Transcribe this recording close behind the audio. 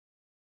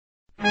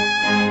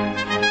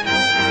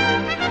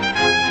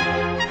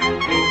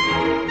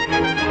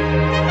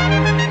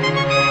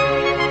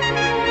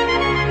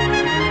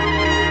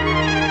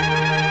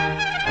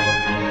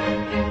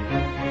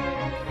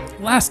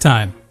Last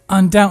time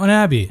on Downton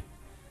Abbey,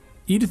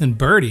 Edith and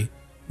Bertie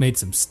made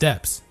some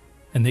steps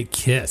and they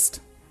kissed.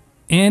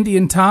 Andy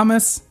and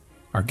Thomas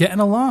are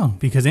getting along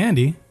because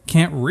Andy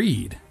can't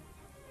read.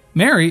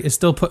 Mary is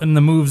still putting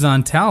the moves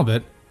on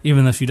Talbot,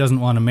 even though she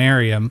doesn't want to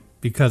marry him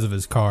because of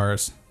his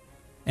cars.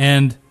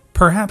 And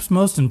perhaps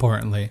most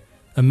importantly,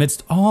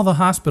 amidst all the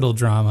hospital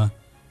drama,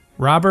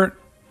 Robert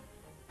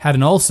had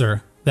an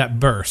ulcer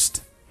that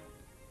burst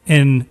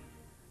in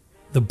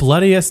the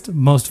bloodiest,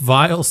 most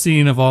vile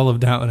scene of all of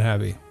Downton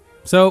Abbey.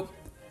 So,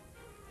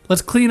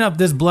 let's clean up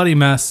this bloody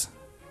mess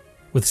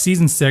with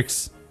Season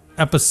 6,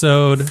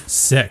 Episode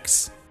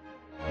 6.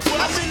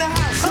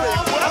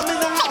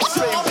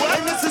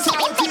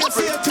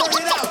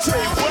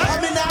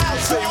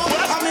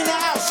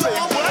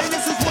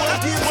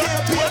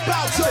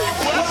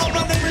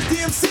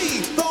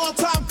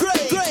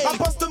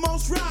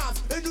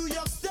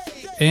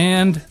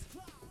 And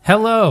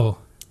hello.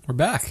 We're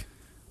back.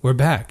 We're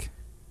back.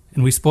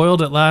 And we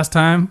spoiled it last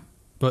time,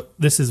 but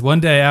this is one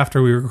day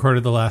after we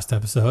recorded the last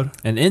episode.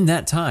 And in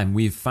that time,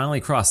 we've finally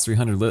crossed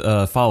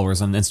 300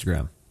 followers on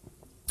Instagram.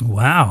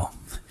 Wow.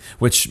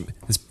 Which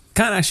is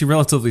kind of actually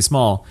relatively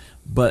small,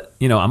 but,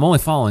 you know, I'm only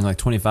following like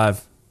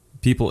 25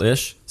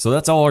 people-ish, so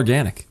that's all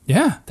organic.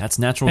 Yeah. That's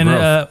natural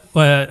growth.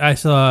 I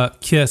saw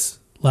Kiss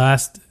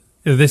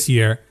this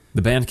year.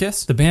 The band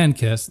Kiss? The band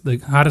Kiss, the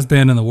hottest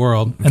band in the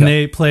world. Okay. And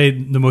they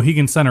played the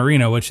Mohegan Sun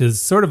Arena, which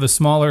is sort of a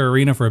smaller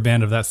arena for a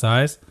band of that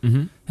size.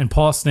 Mm-hmm. And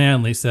Paul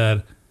Stanley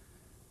said,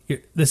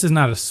 this is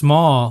not a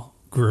small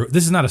group.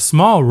 This is not a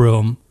small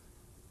room.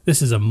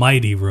 This is a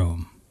mighty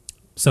room.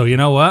 So you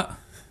know what?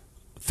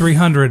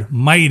 300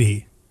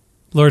 mighty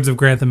Lords of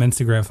Grantham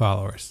Instagram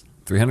followers.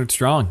 300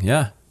 strong,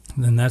 yeah.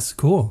 And that's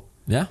cool.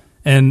 Yeah.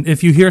 And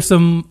if you hear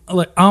some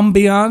like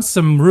ambiance,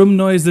 some room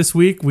noise this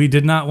week, we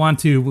did not want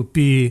to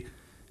be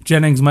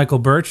Jennings, Michael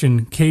Birch,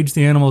 and Cage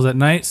the Animals at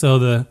Night. So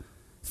the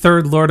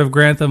third Lord of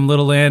Grantham,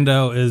 Little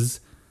Lando, is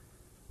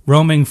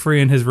roaming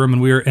free in his room,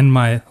 and we are in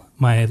my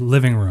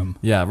living room.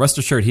 Yeah, rest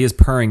assured, he is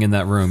purring in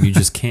that room. You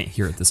just can't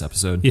hear it this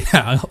episode.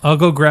 Yeah, I'll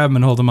go grab him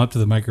and hold him up to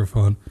the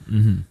microphone.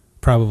 Mm-hmm.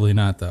 Probably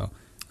not, though.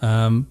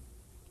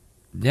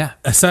 Yeah.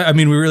 I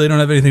mean, we really don't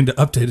have anything to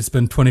update. It's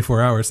been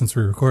 24 hours since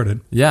we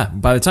recorded. Yeah,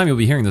 by the time you'll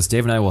be hearing this,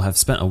 Dave and I will have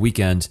spent a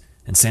weekend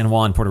in San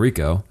Juan, Puerto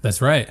Rico.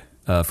 That's right.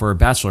 For a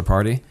bachelor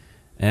party.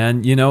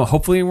 And, you know,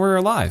 hopefully we're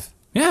alive.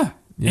 Yeah.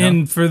 You know?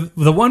 And for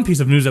the one piece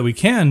of news that we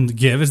can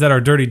give is that our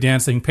Dirty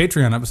Dancing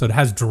Patreon episode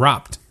has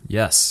dropped.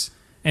 Yes.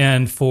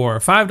 And for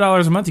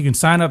 $5 a month, you can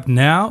sign up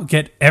now,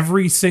 get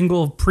every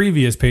single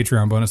previous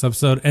Patreon bonus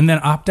episode, and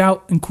then opt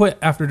out and quit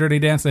after Dirty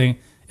Dancing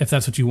if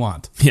that's what you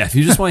want. Yeah, if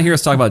you just want to hear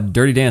us talk about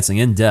Dirty Dancing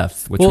in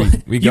depth, which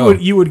we go.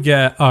 You would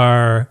get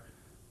our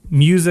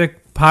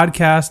music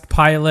podcast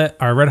pilot,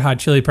 our Red Hot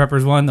Chili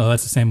Peppers one. Oh,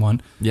 that's the same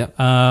one. Yep.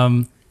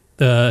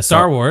 The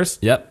Star Wars.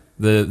 Yep.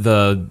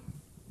 The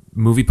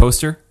movie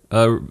poster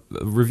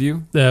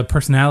review. The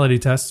personality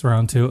tests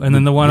round 2. And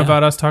then the one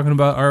about us talking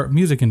about our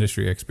music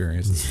industry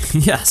experiences.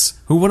 Yes.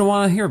 Who wouldn't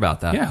want to hear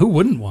about that? Yeah, who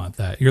wouldn't want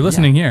that? You're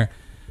listening here.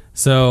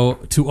 So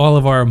to all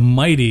of our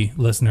mighty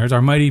listeners,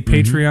 our mighty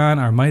Patreon,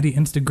 our mighty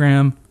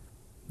Instagram,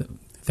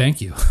 thank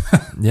you.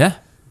 Yeah,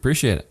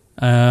 appreciate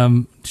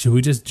it. Should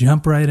we just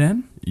jump right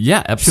in?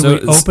 Yeah, should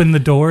we open the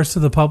doors to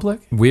the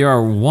public? We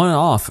are one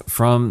off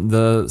from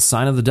the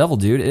Sign of the Devil,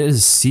 dude. It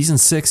is Season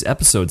 6,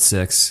 Episode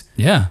 6.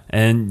 Yeah.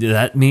 And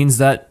that means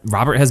that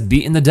Robert has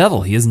beaten the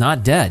devil. He is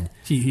not dead.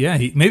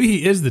 Maybe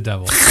he is the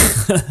devil.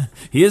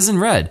 He is in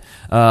red.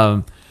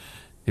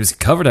 He was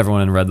covered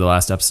everyone in red the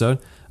last episode.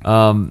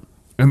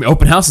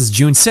 Open house is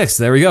June 6th.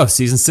 There we go.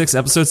 Season 6,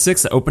 Episode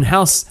 6. The open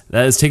house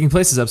that is taking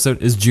place this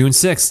episode is June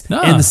 6th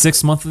in the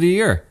 6th month of the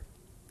year.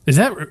 Is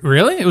that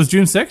really? It was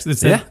June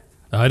 6th? Yeah.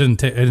 Oh, I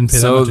didn't pay that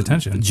much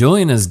attention.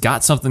 Julian has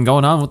got something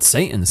going on with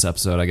Satan this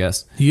episode, I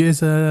guess. He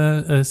is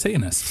a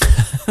Satanist.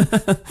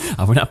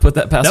 I would not put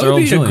that past our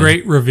old Julian. That would be a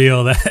great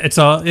reveal. That it's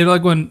all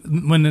like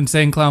when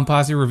Insane Clown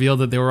Posse revealed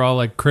that they were all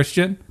like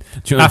Christian.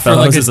 Julian after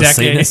Fellows like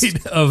a is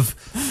decade of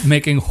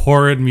making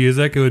horrid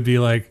music, it would be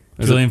like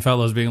Julian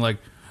Fellows being like,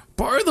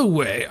 by the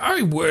way,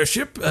 I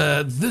worship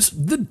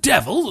the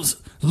devil's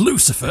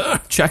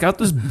Lucifer. Check out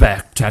this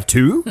back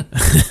tattoo.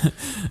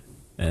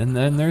 And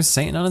then there's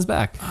Satan on his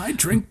back. I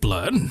drink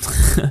blood.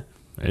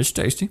 It's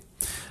tasty.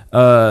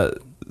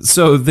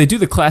 So they do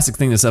the classic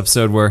thing this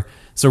episode where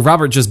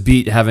Robert just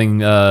beat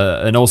having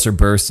an ulcer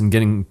burst and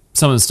getting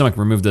some of his stomach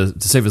removed to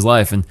save his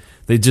life, and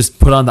they just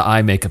put on the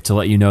eye makeup to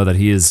let you know that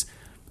he is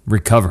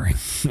recovering.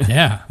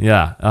 Yeah.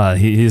 Yeah.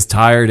 He is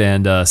tired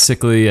and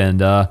sickly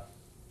and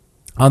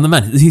on the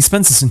mend. He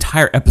spends this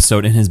entire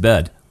episode in his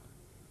bed.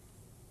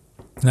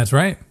 That's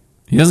right.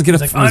 He doesn't get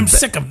up. Like, I'm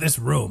sick of this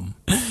room.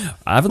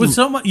 With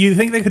so much, you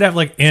think they could have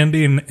like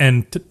Andy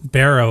and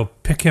Barrow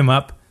pick him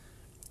up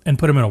and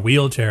put him in a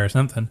wheelchair or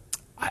something?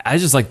 I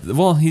just like.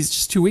 Well, he's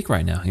just too weak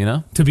right now. You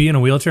know, to be in a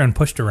wheelchair and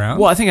pushed around.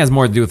 Well, I think it has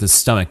more to do with his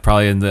stomach,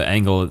 probably in the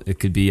angle it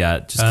could be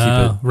at. Just keep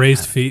it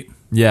raised feet.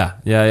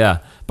 Yeah.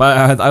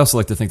 But I also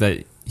like to think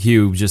that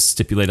Hugh just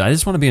stipulated, I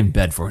just want to be in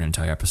bed for an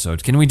entire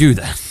episode. Can we do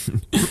that?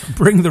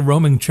 Bring the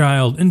roaming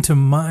child into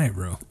my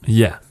room.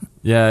 Yeah.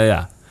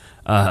 Yeah.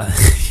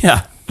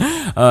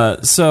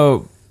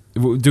 So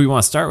do we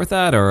want to start with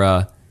that or?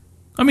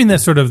 I mean,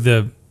 that's sort of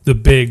the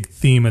big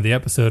theme of the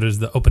episode is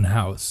the open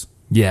house.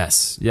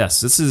 Yes.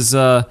 This is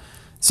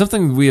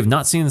something we have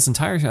not seen in this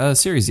entire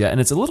series yet,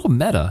 and it's a little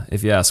meta,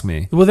 if you ask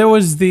me. Well, there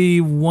was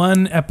the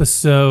one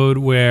episode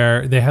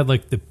where they had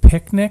like the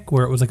picnic,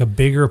 where it was like a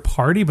bigger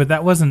party, but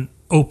that wasn't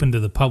open to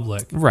the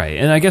public. Right,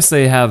 and I guess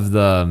they had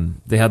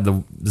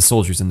the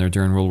soldiers in there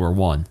during World War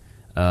One.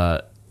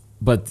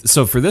 But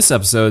so for this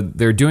episode,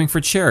 they're doing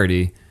for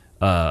charity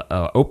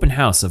open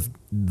house of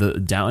the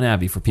Downton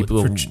Abbey for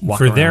people to walk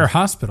for around. their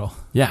hospital.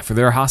 Yeah, for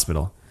their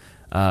hospital.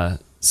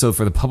 So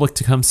for the public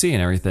to come see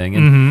and everything,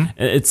 and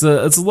it's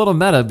a little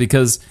meta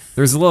because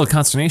there's a little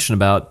consternation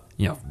about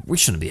we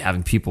shouldn't be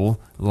having people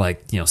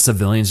like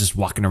civilians just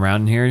walking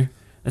around in here.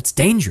 That's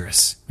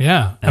dangerous.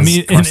 Yeah,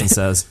 As Carson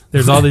says.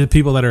 There's all the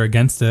people that are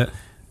against it.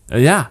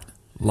 Yeah,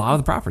 a lot of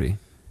the property.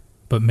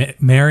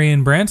 But Mary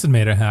and Branson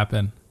made it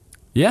happen.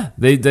 Yeah,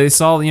 they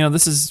saw,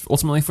 this is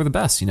ultimately for the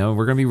best. We're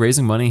going to be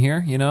raising money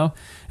here,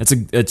 It's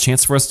a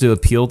chance for us to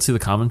appeal to the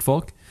common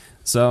folk.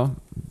 So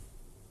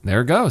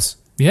there it goes.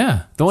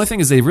 Yeah. The only thing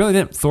is they really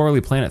didn't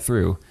thoroughly plan it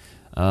through.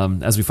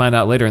 As we find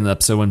out later in the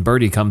episode when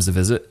Birdie comes to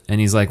visit, and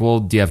he's like, well,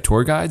 do you have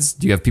tour guides?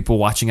 Do you have people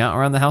watching out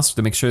around the house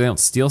to make sure they don't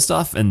steal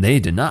stuff? And they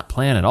did not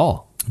plan at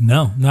all.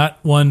 No, not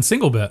one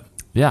single bit.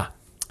 Yeah.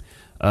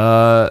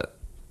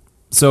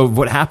 So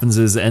what happens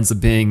is it ends up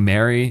being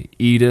Mary,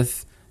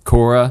 Edith,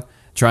 Cora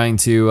trying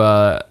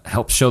to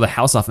help show the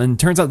house off. And it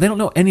turns out they don't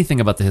know anything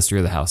about the history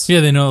of the house.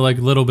 Yeah, they know like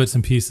little bits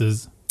and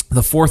pieces.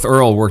 The fourth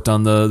Earl worked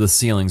on the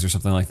ceilings or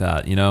something like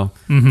that,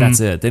 That's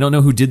it. They don't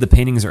know who did the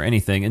paintings or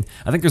anything. And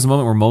I think there's a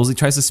moment where Mosley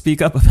tries to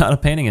speak up about a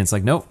painting, and it's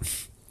like, nope.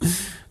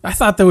 I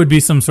thought there would be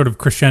some sort of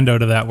crescendo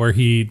to that where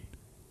he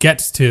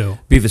gets to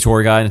be the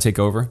tour guide and take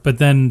over. But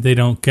then they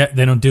don't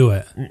do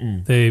it.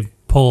 They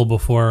pull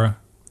before.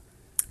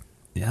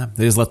 Yeah,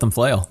 they just let them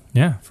flail.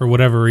 Yeah, for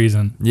whatever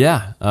reason.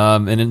 Yeah,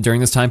 and then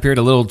during this time period,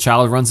 a little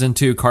child runs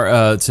into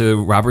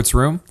to Robert's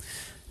room,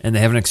 and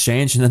they have an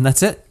exchange, and then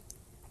that's it.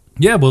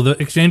 Yeah, well, the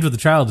exchange with the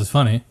child is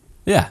funny.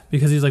 Yeah.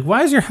 Because he's like,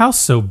 why is your house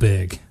so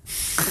big?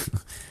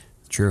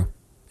 True.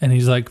 And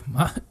he's like,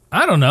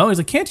 I don't know. He's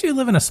like, can't you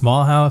live in a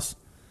small house?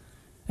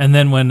 And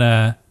then when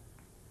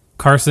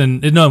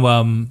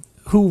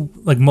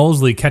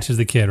Mosley catches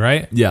the kid,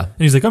 right? Yeah. And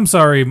he's like, I'm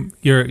sorry,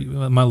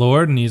 my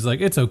lord. And he's like,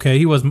 it's okay.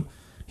 He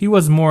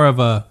was more of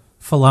a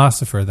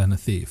philosopher than a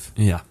thief.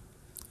 Yeah.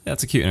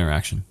 That's a cute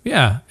interaction.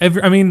 Yeah.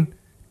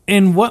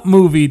 In what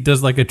movie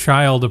does like a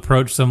child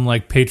approach some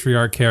like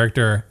patriarch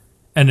character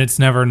and it's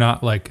never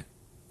not like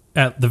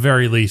at the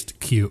very least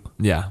cute?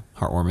 Yeah,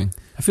 heartwarming.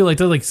 I feel like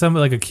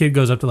a kid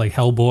goes up to like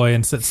Hellboy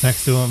and sits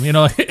next to him.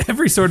 Like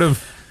every sort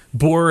of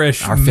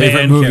boorish our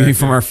favorite movie character.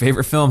 from our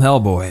favorite film,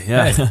 Hellboy.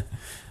 Yeah.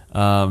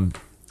 Right.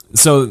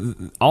 So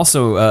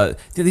also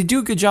they do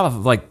a good job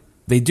of like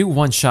they do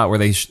one shot where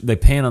they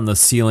pan on the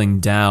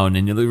ceiling down,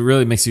 and it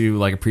really makes you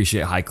like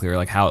appreciate Highclere,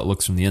 like how it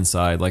looks from the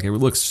inside. Like it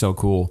looks so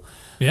cool.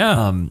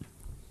 Yeah.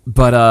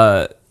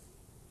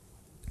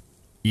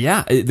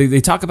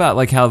 They talk about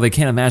like how they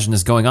can't imagine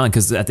this going on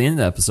because at the end of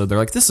the episode they're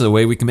like, this is a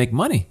way we can make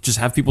money. Just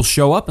have people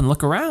show up and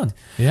look around.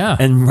 Yeah.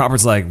 And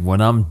Robert's like,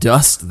 when I'm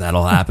dust,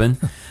 that'll happen.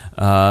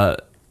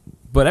 But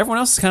everyone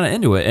else is kind of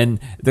into it, and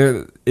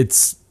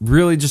it's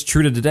really just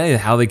true to today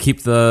how they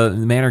keep the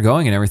manor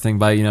going and everything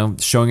by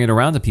showing it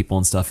around to people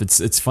and stuff.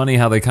 It's funny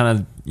how they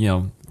kind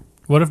of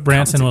What if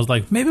Branson was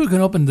like, maybe we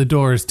can open the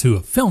doors to a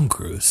film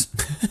cruise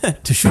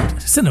to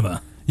shoot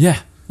cinema?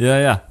 Yeah,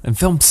 and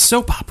film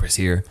soap operas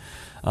here.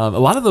 A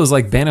lot of those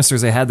like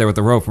banisters they had there with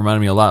the rope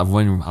reminded me a lot of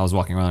when I was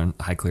walking around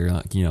Highclere.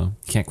 Like,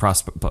 can't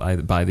cross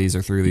by these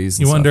or through these.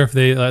 You wonder if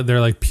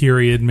they're like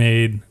period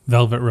made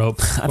velvet rope,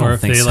 or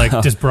if they so. like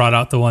just brought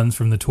out the ones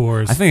from the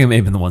tours. I think it may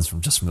have been the ones from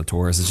the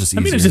tours. It's just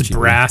easier. It's just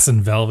brass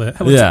and velvet.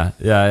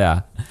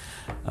 Yeah.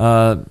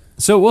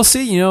 So we'll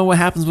see. What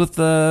happens with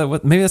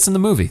maybe that's in the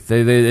movie.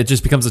 It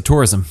just becomes a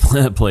tourism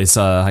place.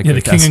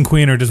 The king and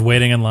queen are just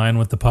waiting in line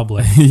with the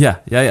public. Yeah.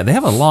 They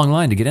have a long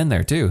line to get in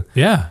there too.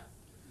 Yeah.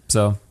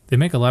 So they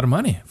make a lot of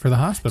money for the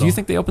hospital. Do you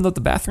think they opened up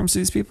the bathrooms to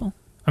these people?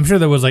 I'm sure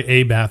there was like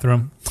a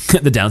bathroom.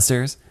 The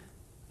downstairs?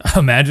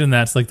 Imagine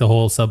that's like the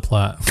whole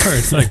subplot where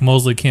it's like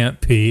Mosley can't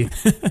pee.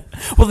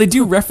 Well, they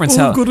do reference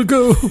how... gotta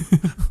go.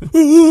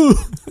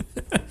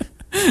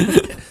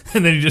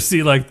 And then you just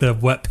see like the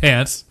wet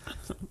pants.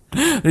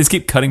 They just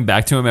keep cutting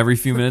back to him every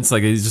few minutes,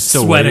 like he's just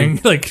still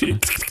sweating. Waiting.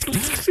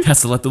 Like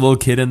has to let the little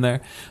kid in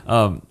there.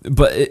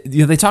 But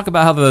they talk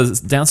about how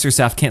the downstairs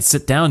staff can't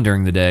sit down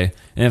during the day,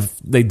 and if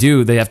they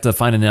do, they have to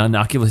find an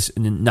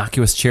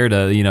innocuous chair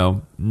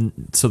to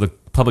so the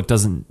public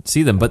doesn't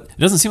see them. But it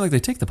doesn't seem like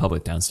they take the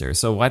public downstairs.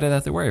 So why do they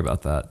have to worry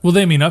about that? Well,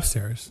 they mean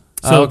upstairs.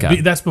 So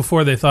okay. That's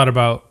before they thought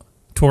about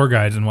tour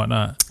guides and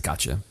whatnot.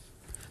 Gotcha.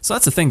 So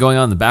that's the thing going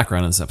on in the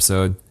background of this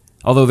episode.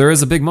 Although there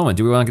is a big moment.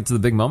 Do we want to get to the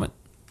big moment?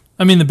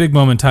 I mean, the big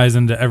moment ties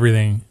into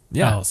everything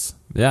else.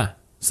 Yeah.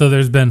 So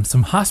there's been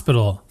some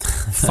hospital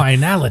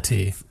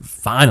finality.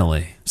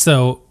 Finally.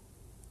 So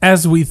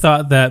as we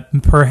thought that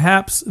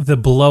perhaps the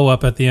blow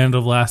up at the end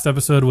of last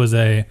episode was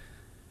a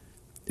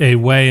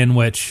way in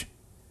which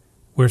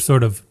we're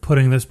sort of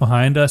putting this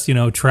behind us,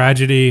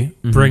 tragedy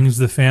brings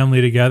the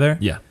family together.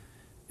 Yeah.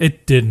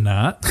 It did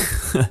not.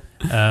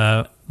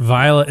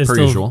 Violet is Per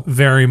still usual.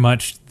 very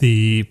much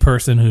the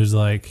person who's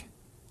like,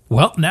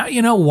 well, now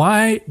you know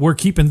why we're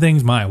keeping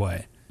things my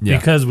way. Yeah.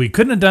 Because we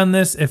couldn't have done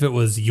this if it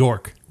was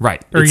York.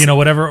 Right. Or,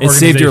 whatever It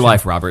saved your organization.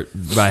 life, Robert,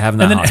 by having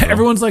that And then hospital.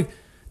 everyone's like,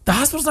 the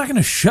hospital's not going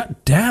to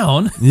shut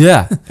down.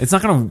 Yeah. It's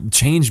not going to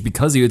change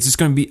because of you. It's just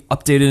going to be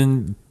updated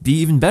and be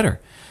even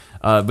better.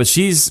 But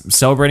she's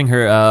celebrating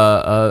her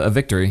a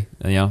victory,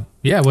 Yeah,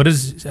 what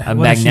does a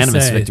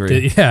magnanimous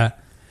victory. Yeah.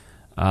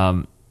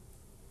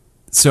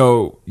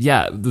 So,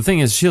 yeah, the thing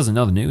is, she doesn't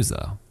know the news,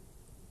 though.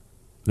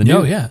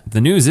 Yeah.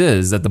 The news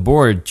is that the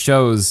board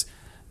chose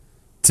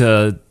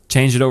to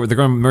change it over. They're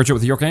going to merge it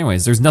with York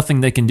anyways. There's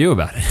nothing they can do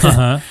about it.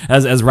 Uh-huh.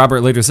 As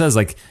Robert later says,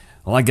 like,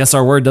 well, I guess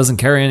our word doesn't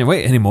carry any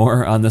weight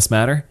anymore on this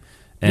matter.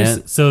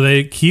 And So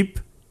they keep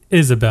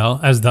Isabel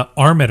as the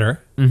armator.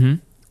 Mm-hmm.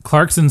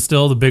 Clarkson's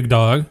still the big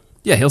dog,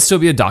 yeah, he'll still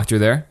be a doctor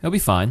there. He'll be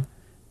fine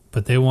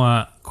but they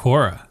want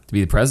Cora. to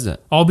be the president.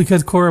 All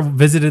because Cora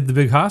visited the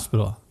big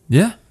hospital.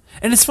 Yeah.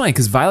 And it's funny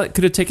because Violet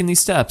could have taken these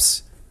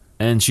steps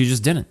and she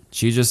just didn't.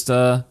 She just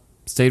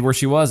stayed where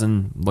she was,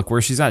 and look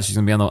where she's at. She's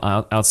going to be on the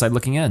outside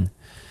looking in.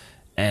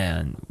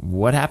 And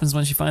what happens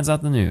when she finds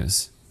out the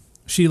news?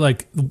 She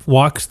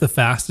walks the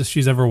fastest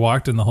she's ever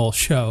walked in the whole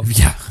show.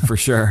 Yeah, for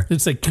sure.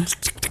 It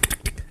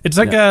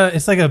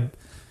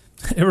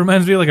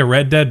reminds me of like a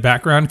Red Dead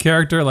background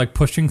character, like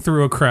pushing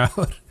through a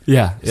crowd.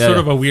 Yeah. Sort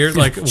of a weird,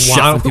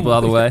 shuffling people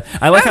out of the way.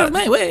 I like out how of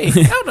my way,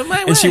 out of my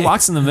way. and she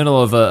walks in the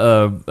middle of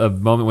a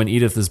moment when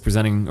Edith is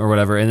presenting or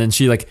whatever, and then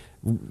she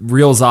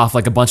reels off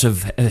like a bunch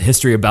of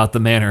history about the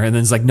manor, and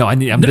then it's like, no, I'm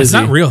busy. It's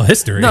not real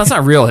history. No, it's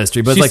not real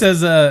history. But She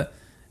says,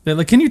 they're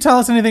like, can you tell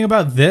us anything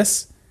about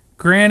this,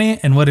 Granny?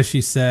 And what does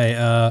she say?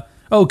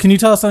 Can you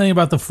tell us something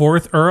about the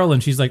fourth Earl?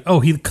 And she's like, oh,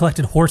 he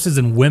collected horses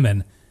and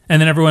women.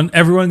 And then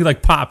everyone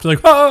like popped, like,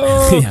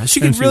 oh. yeah, she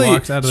And could really.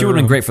 walks out of She the would have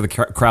been room. great for the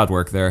crowd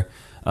work there,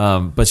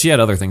 but she had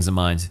other things in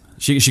mind.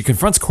 She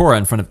confronts Cora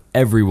in front of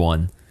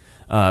everyone,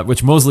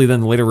 which Mosley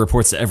then later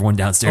reports to everyone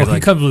downstairs. He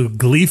comes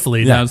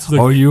gleefully yeah, down. It's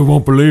like, you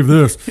won't believe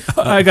this.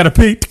 I gotta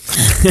pee.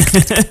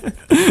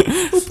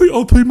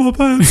 I'll pee my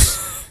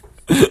pants.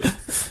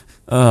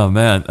 Oh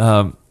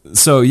man.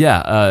 So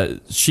yeah,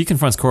 she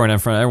confronts Cora in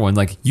front of everyone.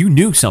 Like, you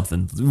knew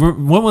something.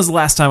 When was the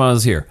last time I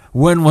was here?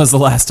 When was the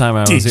last time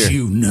I was here? Did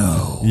you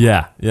know?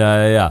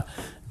 Yeah.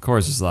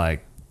 Cora's just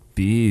like,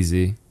 be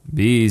easy.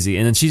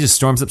 And then she just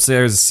storms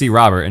upstairs to see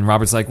Robert, and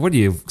Robert's like, what do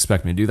you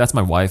expect me to do? That's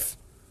my wife.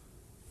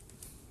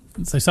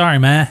 It's like, sorry,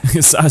 man.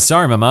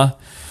 Sorry, Mama.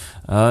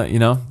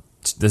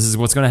 This is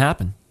what's going to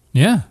happen.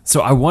 Yeah.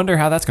 So I wonder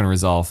how that's going to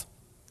resolve.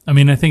 I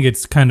mean, I think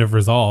it's kind of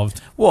resolved.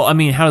 Well, I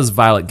mean, how does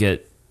Violet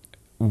get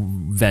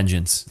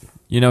vengeance?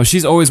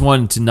 She's always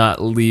wanted to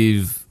not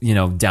leave,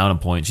 down a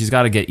point. She's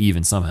got to get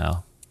even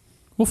somehow.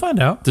 We'll find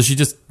out. Does she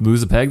just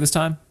lose a peg this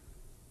time?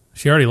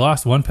 She already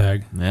lost one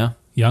peg. Yeah,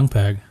 Young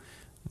peg.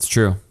 it's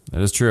true.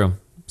 That is true.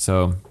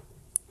 So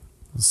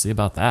we'll see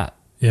about that.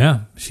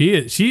 Yeah. She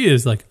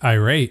is like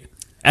irate.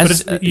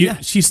 As- But yeah.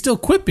 she's still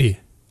quippy.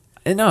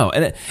 I know,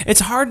 and it's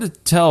hard to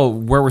tell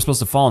where we're supposed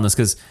to fall in this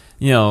because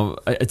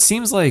it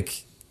seems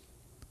like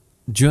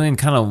Julian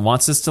kind of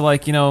wants us to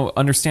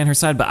understand her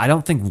side, but I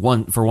don't think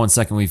for one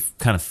second we've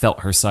kind of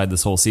felt her side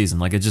this whole season.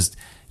 Like, it just,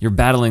 you're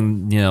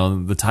battling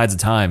the tides of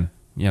time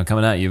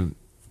coming at you,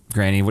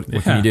 Granny. What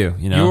can you do?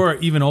 You're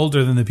even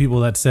older than the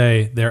people that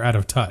say they're out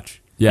of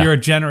touch. Yeah. You're a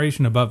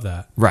generation above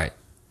that. Right.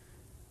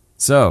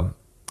 So,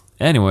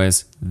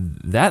 anyways,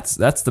 that's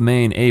the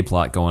main A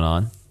plot going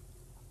on.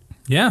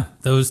 Yeah.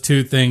 Those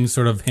two things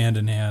sort of hand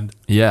in hand.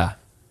 Yeah.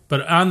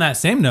 But on that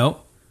same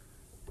note,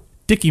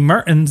 Dickie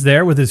Merton's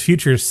there with his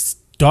future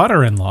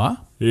daughter-in-law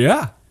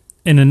Yeah.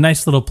 in a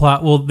nice little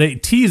plot. Well, they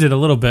tease it a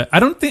little bit. I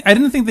didn't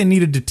think they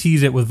needed to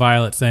tease it with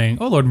Violet saying,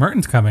 "Oh, Lord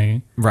Merton's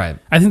coming." Right.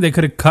 I think they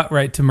could have cut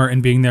right to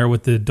Merton being there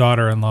with the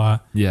daughter-in-law,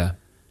 Yeah.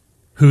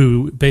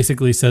 who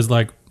basically says,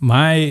 like,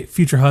 my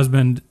future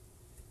husband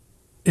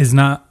is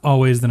not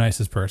always the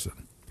nicest person.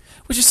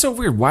 Which is so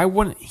weird. Why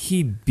wouldn't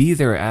he be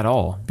there at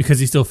all? Because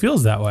he still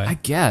feels that way. I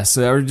guess.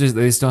 Or just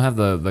they just don't have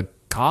the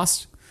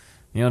cost,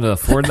 to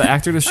afford the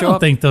actor to I show don't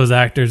up. think those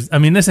actors... I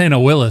mean, this ain't a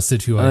Willis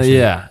situation.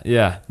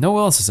 Yeah. No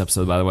Willis this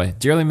episode, by the way.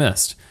 Dearly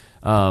missed.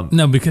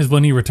 No, because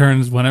when he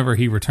returns, whenever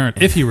he returns,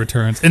 if he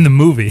returns in the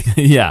movie...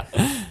 Yeah.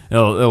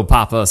 It'll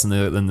pop us in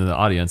the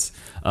audience.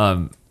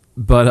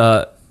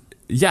 Yeah,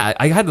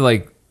 I had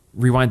to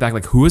rewind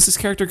back, who is this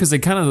character? Because they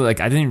kind of I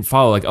didn't even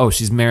follow, oh,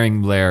 she's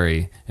marrying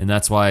Larry, and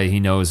that's why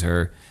he knows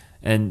her.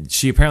 And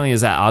she apparently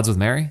is at odds with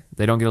Mary.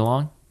 They don't get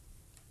along.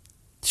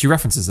 She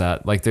references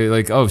that. They're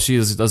like, oh, she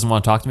doesn't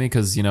want to talk to me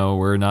because,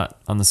 we're not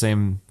on the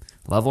same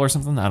level or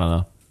something. I don't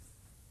know.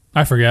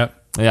 I forget.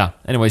 Yeah.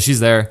 Anyway, she's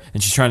there,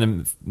 and she's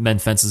trying to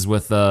mend fences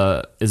with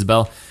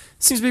Isabel.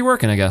 Seems to be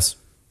working, I guess.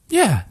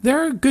 Yeah,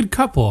 they're a good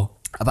couple.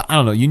 But I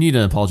don't know. You need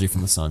an apology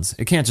from the sons.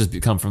 It can't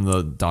just come from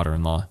the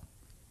daughter-in-law.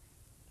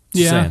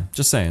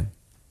 Just saying.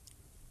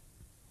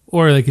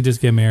 Or they could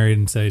just get married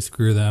and say,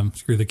 screw them,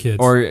 screw the kids.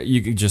 Or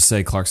you could just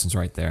say Clarkson's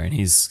right there, and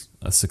he's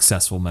a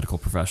successful medical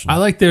professional. I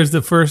like there's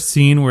the first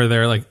scene where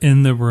they're like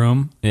in the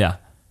room. Yeah.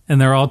 And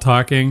they're all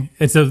talking.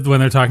 It's when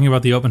they're talking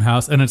about the open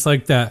house. And it's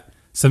like that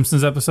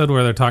Simpsons episode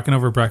where they're talking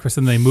over breakfast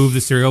and they move the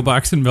cereal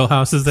box and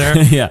Milhouse is there.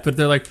 Yeah. But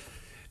they're like,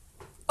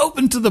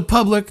 open to the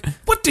public.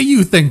 What do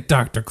you think,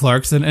 Dr.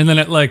 Clarkson? And then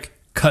it like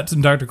cuts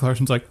and Dr.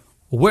 Clarkson's like,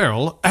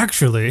 well,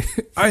 actually,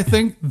 I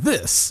think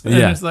this. And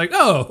it's like,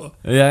 oh.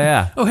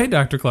 Yeah. Oh, hey,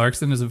 Dr.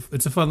 Clarkson.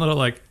 It's a fun little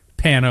like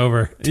pan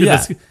over to Yeah.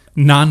 this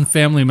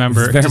non-family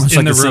member It's very just much in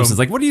like the the room. Simpsons.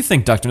 Like, what do you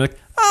think, Doctor? Like,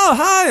 oh,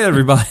 hi,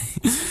 everybody.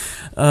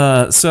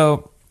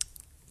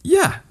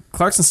 Yeah,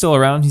 Clarkson's still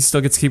around. He still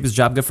gets to keep his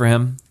job. Good for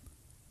him.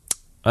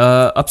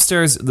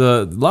 Upstairs,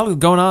 a lot of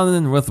going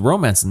on with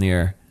romance in the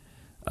air.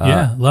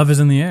 Yeah, love is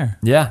in the air.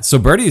 Yeah, so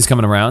Birdie's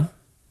coming around.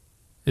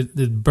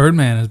 The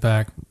Birdman is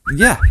back.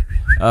 Yeah.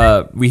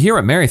 We hear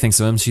what Mary thinks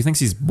of him. She thinks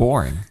he's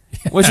boring,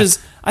 which is,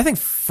 I think,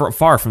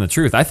 far from the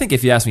truth. I think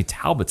if you ask me,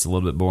 Talbot's a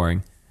little bit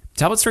boring.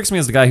 Talbot strikes me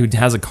as the guy who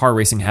has a car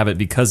racing habit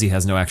because he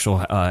has no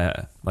actual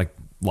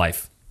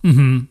life.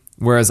 Mm-hmm.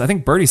 Whereas I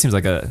think Birdie seems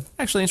like a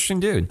actually interesting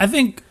dude. I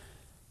think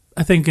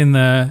in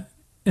the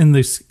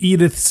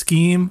Edith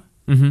scheme,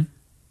 Mm-hmm.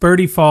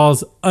 Birdie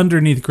falls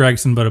underneath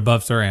Gregson but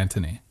above Sir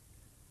Anthony,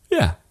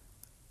 Yeah.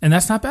 and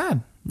that's not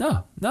bad.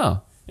 No.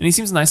 And he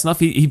seems nice enough.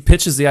 He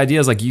pitches the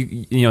ideas like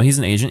you know he's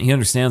an agent. He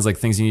understands like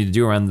things you need to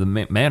do around the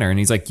manor, and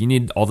he's like you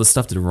need all this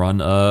stuff to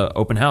run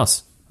open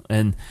house.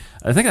 And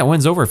I think that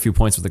wins over a few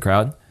points with the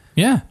crowd.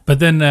 Yeah, but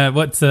then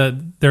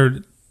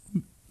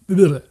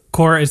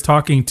Cora is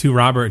talking to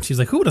Robert, and she's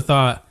like, "Who would have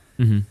thought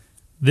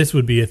this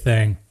would be a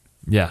thing?"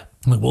 Yeah.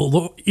 I'm like,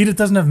 well, Edith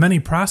doesn't have many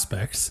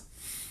prospects.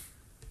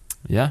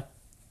 Yeah.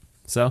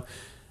 So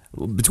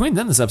between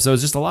them, this episode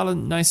is just a lot of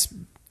nice,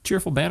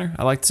 cheerful banter.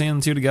 I liked seeing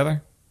the two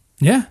together.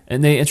 Yeah,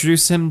 And they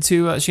introduced him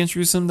to. She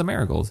introduced him to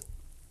Marigold.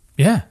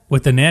 yeah,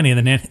 with the nanny, and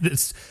the nanny.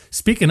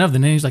 Speaking of the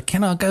nanny's like,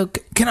 "Can I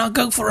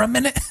go for a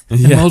minute?" And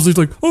Yeah. Mosley's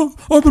like, "Oh,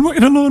 I've been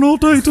waiting in line all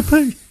day to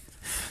pay.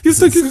 You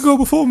think you could go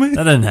before me?"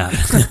 That didn't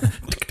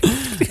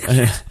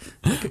happen.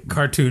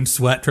 Cartoon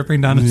sweat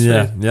dripping down his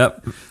Yeah. face.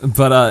 Yep.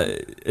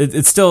 But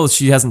it's still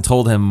she hasn't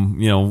told him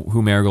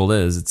who Marigold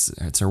is.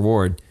 It's her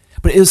ward.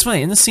 But it was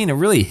funny in the scene. It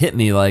really hit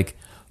me. Like,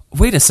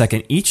 wait a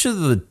second. Each of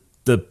the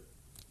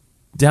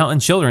Downton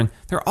children,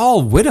 they're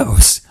all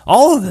widows.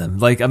 All of them.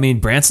 Like, I mean,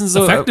 Branson's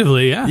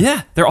Effectively, yeah.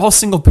 Yeah, they're all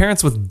single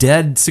parents with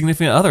dead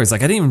significant others.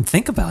 Like, I didn't even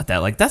think about that.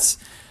 Like, that's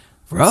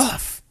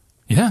rough.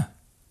 Yeah.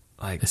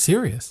 Like, It's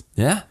serious.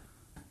 yeah.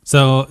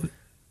 So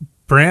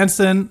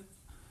Branson,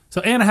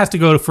 so Anna has to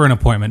go for an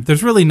appointment.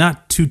 There's really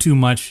not too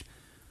much.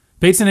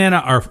 Bates and Anna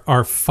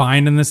are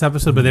fine in this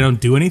episode, but they don't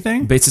do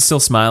anything. Bates is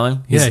still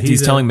smiling. Yeah,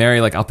 He's telling Mary,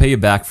 like, I'll pay you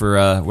back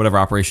for whatever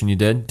operation you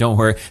did. Don't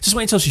worry. Just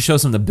wait until she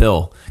shows him the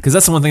bill. Because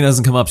that's the one thing that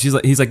doesn't come up.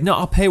 He's like, no,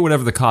 I'll pay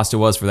whatever the cost it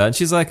was for that. And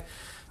she's like,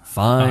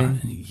 fine.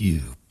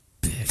 You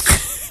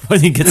bitch. When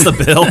he gets the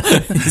bill,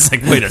 he's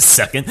like, wait a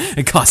second.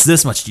 It costs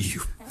this much,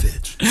 you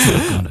bitch.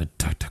 I'm going to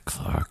Dr.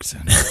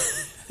 Clarkson.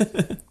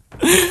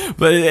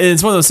 But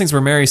it's one of those things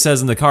where Mary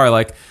says in the car,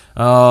 like,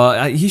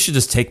 he should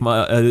just take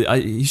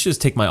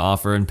my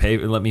offer and pay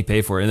and let me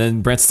pay for it. And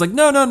then Branson's like,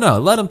 no,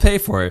 let him pay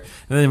for it.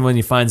 And then when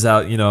he finds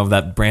out,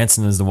 that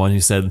Branson is the one who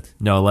said,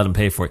 no, let him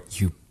pay for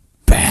it. You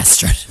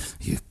bastard.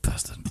 You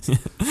bastard.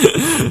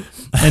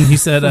 And he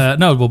said,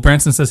 no, well,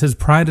 Branson says his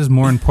pride is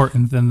more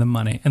important than the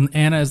money. And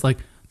Anna is like,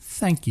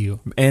 thank you.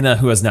 Anna,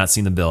 who has not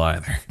seen the bill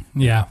either.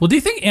 Yeah. Well, do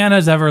you think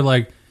Anna's ever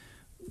like,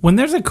 when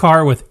there's a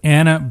car with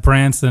Anna,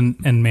 Branson,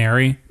 and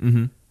Mary,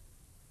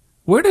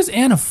 where does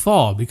Anna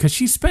fall? Because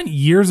she spent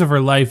years of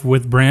her life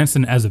with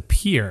Branson as a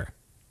peer.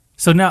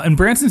 So now, and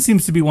Branson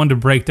seems to be one to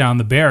break down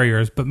the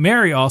barriers, but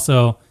Mary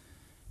also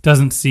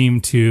doesn't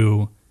seem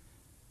to,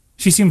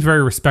 she seems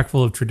very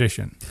respectful of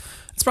tradition.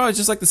 It's probably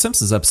just like the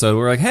Simpsons episode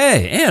where we're like,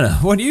 hey, Anna,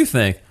 what do you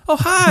think? Oh,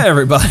 hi,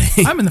 everybody.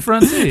 I'm in the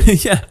front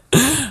seat. Yeah.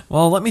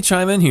 Well, let me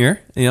chime in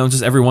here.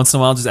 Just every once in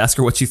a while, just ask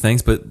her what she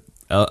thinks, but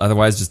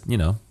otherwise just,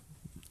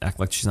 act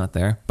like she's not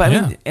there. But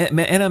I mean,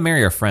 Anna and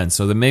Mary are friends,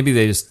 so then maybe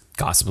they just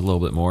gossip a little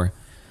bit more.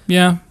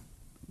 Yeah.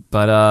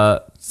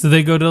 But so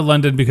they go to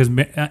London because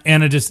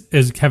Anna just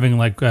is having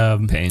like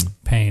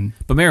pain.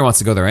 But Mary wants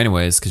to go there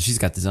anyways because she's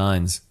got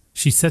designs.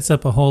 She sets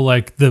up a whole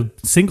like the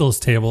singles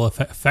table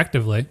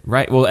effectively.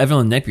 Right. Well,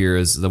 Evelyn Napier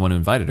is the one who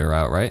invited her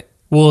out, right?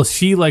 Well,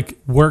 she like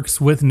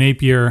works with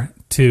Napier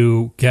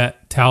to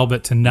get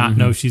Talbot to not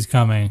know she's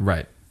coming.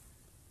 Right.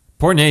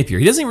 Poor Napier.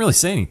 He doesn't even really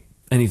say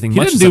anything He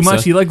much. doesn't do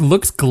much. He like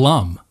looks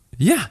glum.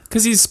 Yeah,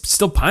 because he's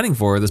still pining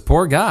for her, this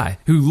poor guy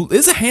who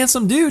is a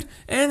handsome dude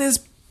and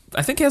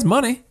I think he has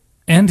money.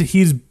 And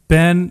he's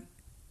been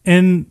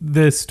in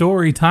the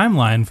story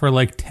timeline for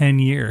like 10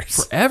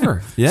 years.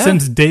 Forever. Yeah.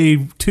 Since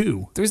day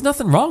 2. There's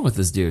nothing wrong with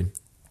this dude.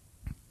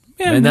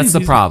 Yeah, And that's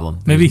the problem.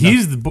 Maybe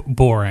he's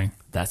boring.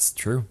 That's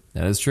true.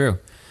 That is true.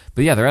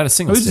 But yeah, they're at a I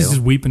singles was table.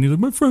 just weeping. He's like,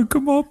 my friend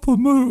Kamal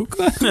Pamuk.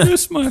 I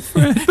miss my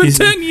friend for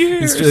 10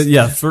 years.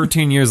 Yeah,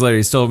 13 years later,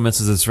 he still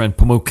misses his friend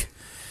Pamuk.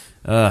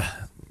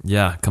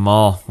 Yeah,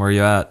 Kamal, where are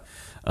you at?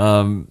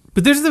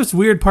 But there's this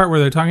weird part where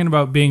they're talking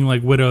about being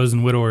like widows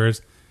and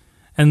widowers.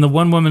 And the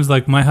one woman's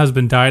like, my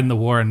husband died in the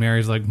war. And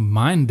Mary's like,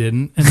 mine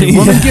didn't. And the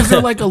woman gives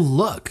her like a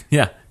look.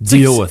 Yeah, It's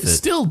deal like, with it.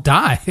 Still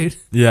died.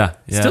 Yeah.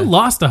 Still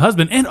lost a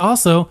husband. And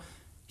also,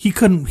 he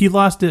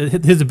lost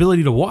his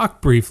ability to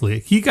walk briefly.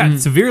 He got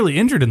severely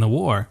injured in the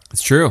war.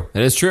 It's true.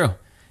 It is true.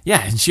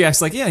 Yeah, and she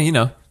acts like,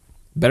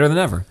 better than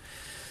ever.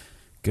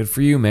 Good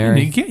for you,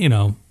 Mary. You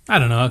can't, I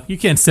don't know. You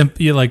can't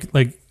simply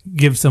like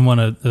give someone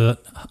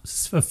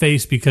a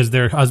face because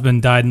their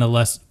husband died in a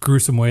less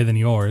gruesome way than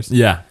yours.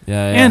 Yeah.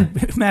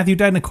 And Matthew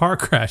died in a car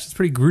crash. It's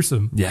pretty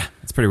gruesome. Yeah,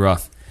 it's pretty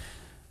rough.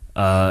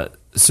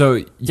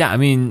 So, yeah, I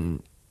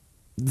mean,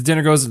 the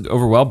dinner goes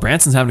over well.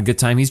 Branson's having a good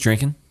time. He's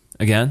drinking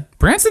again.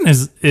 Branson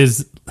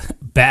is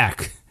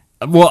back.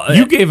 Well,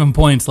 You gave him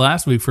points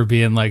last week for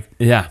being like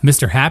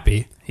Mr.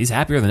 Happy. He's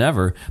happier than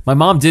ever. My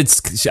mom did.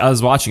 I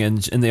was watching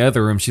it in the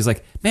other room. She's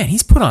like, man,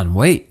 he's put on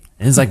weight.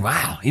 And it's like,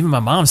 wow, even my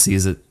mom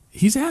sees it.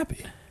 He's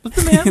happy. Let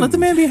the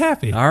man be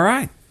happy. All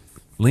right.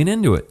 Lean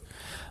into it.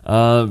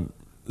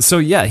 So,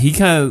 yeah, he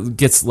kind of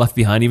gets left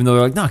behind, even though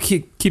they're like, no,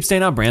 keep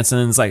staying out, Branson.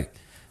 And it's like,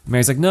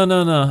 Mary's like, no,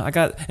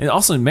 and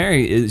also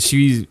Mary,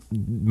 she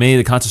made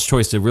a conscious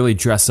choice to really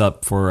dress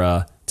up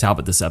for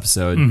Talbot this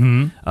episode.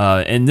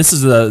 And this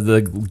is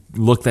the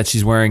look that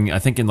she's wearing, I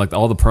think, in like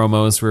all the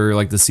promos for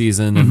like the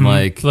season, and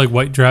like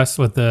white dress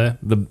with the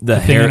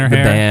hair, in her the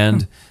hair.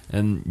 band,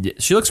 and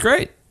she looks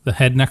great. The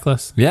head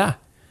necklace. Yeah.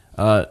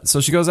 So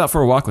she goes out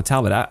for a walk with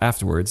Talbot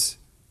afterwards.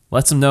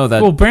 Lets him know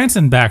that. Well,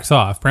 Branson backs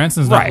off.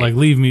 Branson's not Right. like,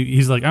 leave me.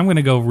 He's like, I'm going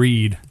to go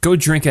read. Go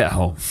drink at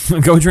home.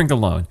 Go drink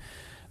alone.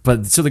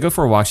 But so they go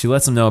for a walk. She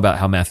lets him know about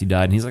how Matthew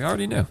died, and he's like, I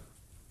already knew.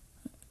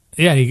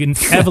 Yeah,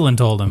 Evelyn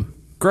told him.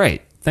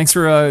 Great. Thanks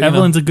for.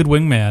 Evelyn's a good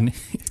wingman.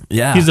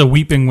 Yeah. He's a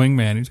weeping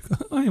wingman. He's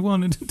like, I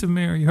wanted to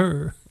marry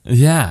her.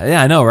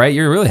 Yeah, I know, right?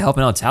 You're really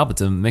helping out Talbot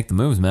to make the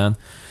moves, man.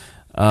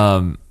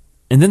 And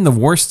then the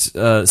worst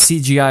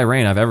CGI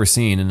rain I've ever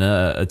seen in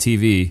a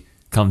TV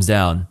comes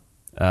down.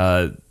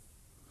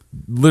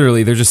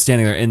 Literally, they're just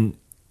standing there, and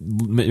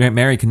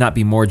Mary could not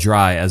be more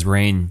dry as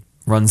rain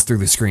runs through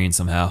the screen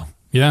somehow.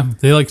 Yeah,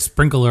 they like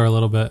sprinkle her a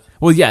little bit.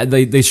 Well, yeah,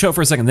 they show it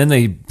for a second, then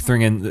they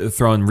throw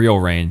in real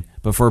rain.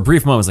 But for a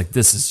brief moment, it's like,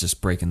 this is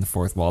just breaking the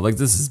fourth wall. Like,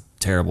 this is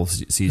terrible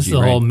CG This is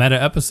rain. a whole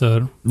meta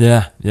episode.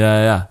 Yeah.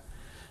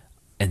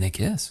 And they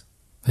kiss.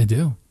 They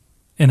do.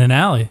 In an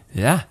alley.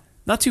 Yeah.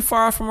 Not too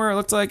far off from where it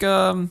looked like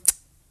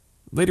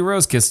Lady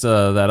Rose kissed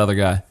that other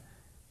guy.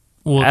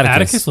 Well,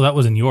 Atticus, well, that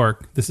was in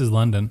York. This is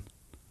London.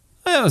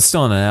 It was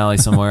still in an alley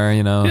somewhere,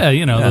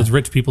 Yeah, those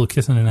rich people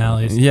kissing in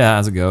alleys. Yeah,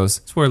 as it goes.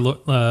 It's where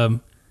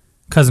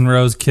Cousin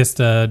Rose kissed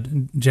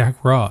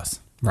Jack Ross.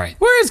 Right.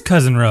 Where is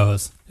Cousin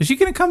Rose? Is she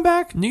going to come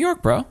back? New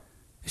York, bro.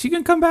 Is she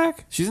going to come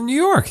back? She's in New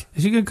York.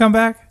 Is she going to come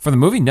back? For the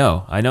movie?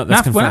 No. I know that's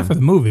Not confirmed. for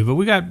the movie, but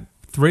we got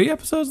 3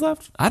 episodes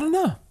left? I don't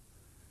know.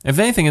 If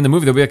anything, in the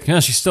movie, they'll be like,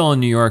 no, she's still in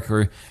New York,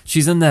 or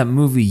she's in that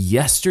movie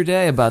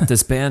yesterday about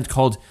this band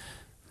called...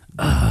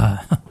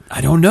 I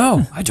don't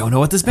know. I don't know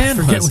what this band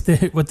Forget was.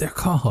 what they're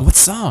called. What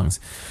songs?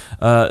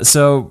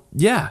 So,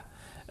 yeah.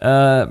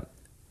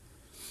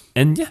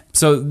 And, yeah.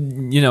 So,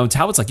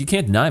 Talbot's like, you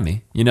can't deny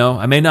me.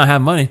 I may not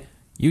have money.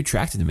 You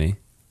attracted to me.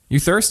 You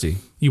thirsty.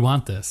 You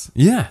want this.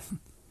 Yeah.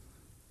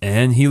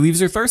 And he leaves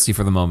her thirsty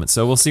for the moment.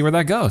 So we'll see where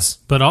that goes.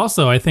 But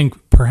also, I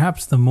think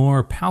perhaps the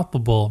more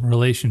palpable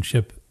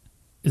relationship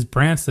is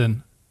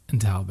Branson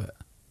and Talbot.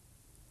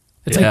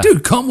 It's Yeah. like,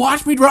 dude, come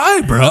watch me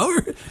drive, bro.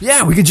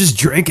 Yeah, we could just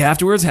drink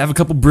afterwards, have a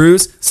couple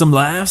brews, some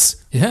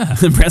laughs. Yeah.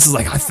 And Branson's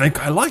like, I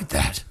think I like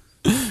that.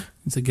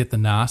 To get the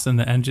NOS and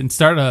the engine.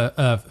 Start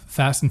a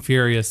Fast and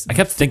Furious. I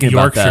kept thinking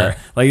Yorkshire. about that.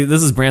 Like,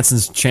 this is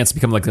Branson's chance to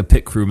become like a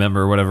pit crew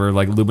member or whatever,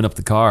 like lubing up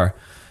the car.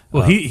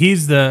 Well,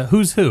 he's the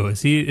who's who.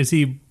 Is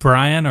he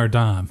Brian or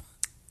Dom?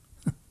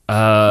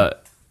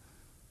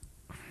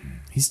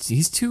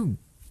 He's too.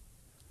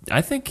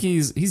 I think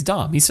he's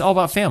Dom. He's all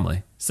about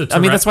family. So I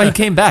mean, that's why he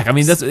came back. I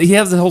mean, he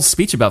has the whole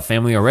speech about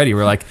family already.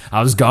 We're like,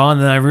 I was gone,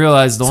 and I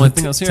realized the only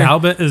thing that was here.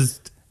 Talbot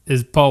is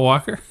Paul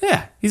Walker.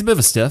 Yeah, he's a bit of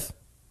a stiff.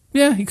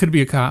 Yeah, he could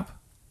be a cop.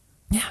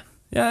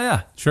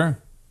 Yeah. Sure.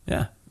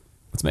 Yeah.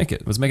 Let's make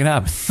it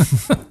happen.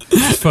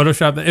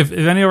 Photoshop. If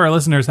any of our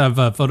listeners have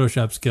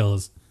Photoshop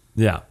skills,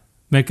 Yeah.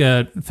 make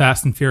a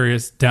Fast and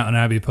Furious Downton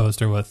Abbey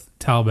poster with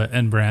Talbot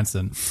and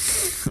Branson.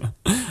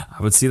 I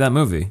would see that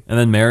movie. And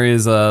then Mary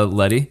is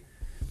Letty.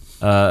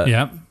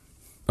 Yep.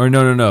 Or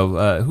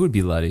no. Who would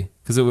be Letty?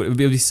 Because it would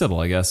be Sybil,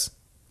 I guess.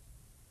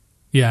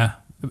 Yeah.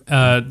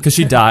 Because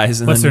she dies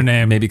and What's then her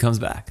name? maybe comes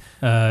back.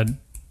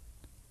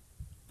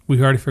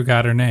 We already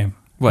forgot her name.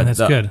 What? And that's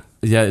good.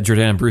 Yeah,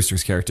 Jordana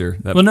Brewster's character.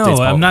 That Well, no, dates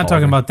I'm not Paul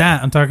talking Walker. about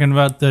that. I'm talking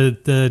about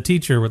the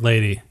teacher with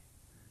lady.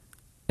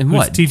 And who's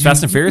what? teaching-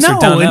 Fast and Furious No, or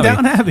Downton in Abbey?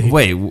 Downton Abbey.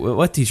 Wait,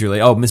 what teacher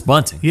lady? Oh, Miss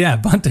Bunting. Yeah,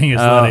 Bunting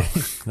is Oh,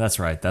 Letty. that's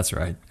right. That's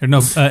right. Or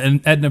no,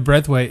 and Edna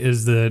Breathwaite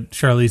is the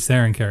Charlize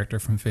Theron character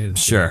from Fate of the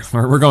Sure. Furious.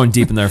 We're going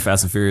deep in their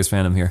Fast and Furious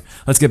fandom here.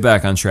 Let's get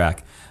back on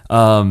track.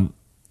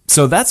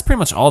 So that's pretty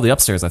much all the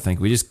upstairs, I think.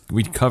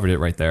 We covered it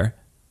right there.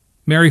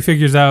 Mary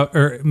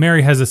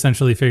has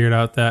essentially figured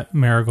out that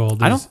Marigold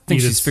is I don't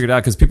think she's figured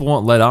out because people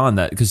won't let on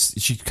that because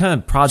she kind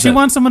of prods She that.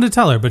 wants someone to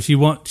tell her, but she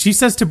won't. She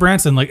says to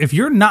Branson, like, if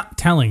you're not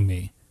telling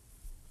me.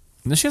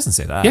 No, she doesn't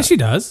say that. Yes, she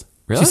does.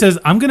 Really? She says,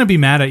 I'm going to be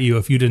mad at you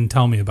if you didn't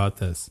tell me about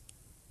this.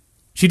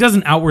 She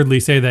doesn't outwardly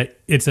say that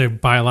it's a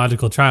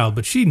biological child,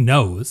 but she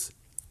knows.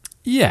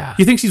 Yeah.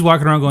 You think she's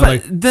walking around going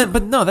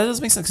But no, that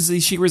doesn't make sense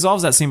because she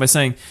resolves that scene by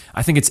saying,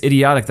 I think it's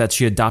idiotic that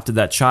she adopted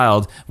that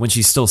child when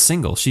she's still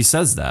single. She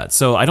says that.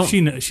 So I don't...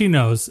 she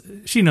knows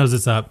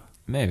it's up.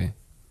 Maybe.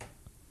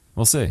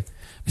 We'll see.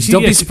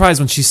 Don't be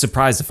surprised when she's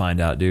surprised to find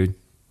out, dude.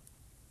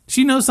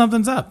 She knows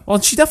something's up. Well,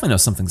 she definitely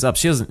knows something's up.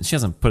 She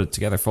hasn't put it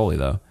together fully,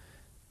 though.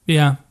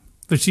 Yeah.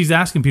 But she's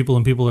asking people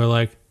and people are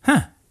like,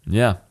 huh.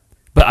 Yeah.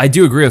 But I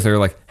do agree with her.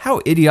 Like,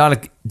 how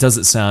idiotic does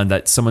it sound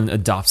that someone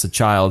adopts a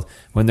child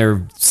when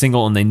they're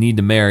single and they need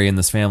to marry in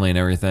this family and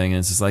everything? And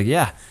it's just like,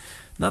 yeah,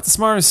 not the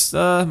smartest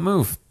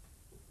move.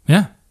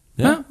 Yeah.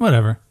 Yeah. Huh,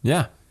 whatever.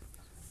 Yeah.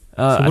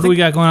 So what do we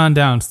got going on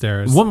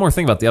downstairs? One more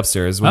thing about the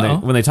upstairs.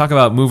 When they talk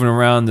about moving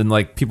around and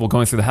like people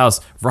going through the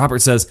house, Robert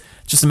says,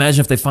 just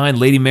imagine if they find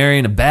Lady Mary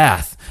in a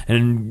bath.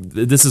 And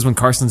this is when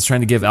Carson's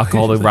trying to give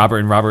alcohol to Robert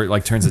and Robert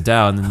like turns it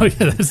down. And, Oh,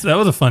 yeah, that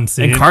was a fun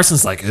scene. and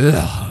Carson's like,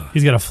 ugh.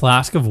 He's got a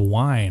flask of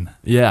wine.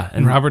 Yeah.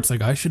 And Robert's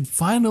like, I should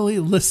finally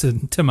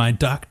listen to my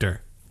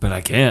doctor. But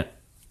I can't.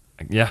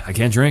 Yeah, I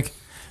can't drink.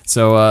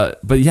 So,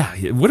 but yeah,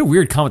 what a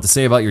weird comment to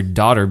say about your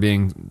daughter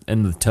being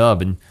in the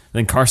tub. And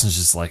then Carson's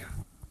just like,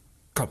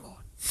 come on.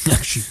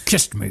 She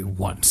kissed me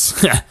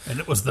once, and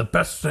it was the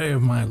best day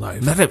of my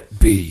life. Let it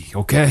be,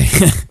 okay?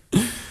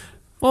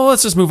 Well,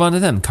 let's just move on to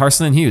them.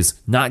 Carson and Hughes,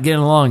 not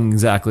getting along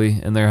exactly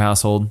in their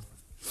household.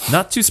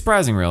 Not too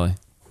surprising, really.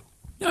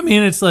 I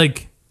mean, it's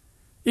like,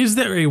 is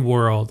there a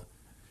world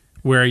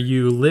where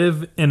you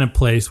live in a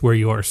place where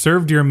you are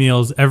served your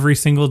meals every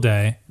single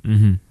day?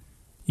 Mm-hmm.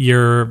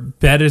 Your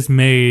bed is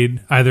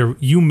made, either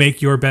you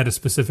make your bed a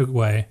specific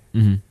way,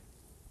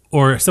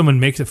 or someone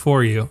makes it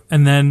for you,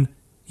 and then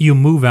you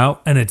move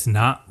out and it's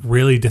not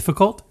really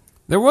difficult?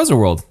 There was a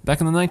world back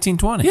in the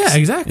 1920s. Yeah,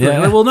 exactly.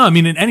 Yeah. Well, no, I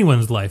mean, in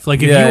anyone's life.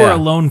 Like, if Yeah, you were yeah.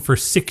 alone for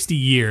 60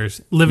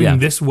 years, living Yeah.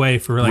 this way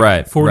for like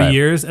Right, 40 right.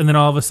 years, and then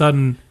all of a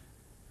sudden...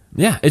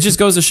 Yeah, it just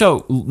goes to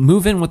show,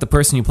 move in with the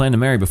person you plan to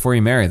marry before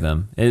you marry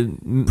them. It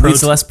leads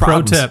to less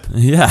pro problems. tip.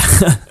 Yeah.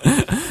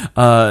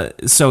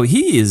 So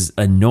he is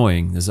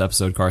annoying, this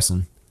episode,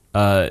 Carson.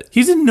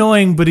 He's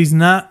annoying, but he's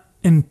not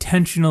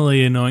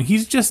intentionally annoying.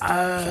 He's just...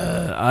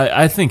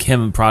 I think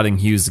him prodding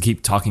Hughes to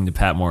keep talking to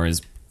Patmore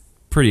is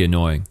pretty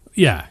annoying.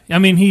 Yeah, I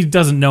mean, he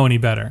doesn't know any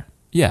better.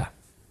 Yeah.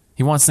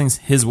 He wants things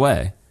his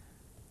way.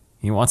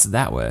 He wants it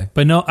that way.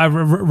 But no,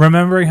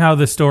 remembering how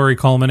the story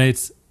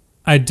culminates,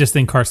 I just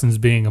think Carson's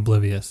being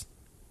oblivious.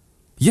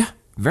 Yeah,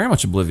 very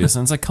much oblivious.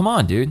 And it's like, come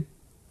on, dude.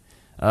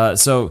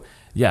 So,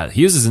 yeah,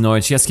 Hughes is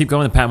annoyed. She has to keep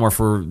going to Patmore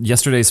for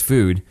yesterday's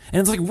food.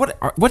 And it's like,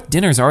 what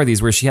dinners are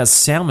these where she has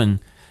salmon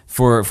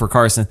for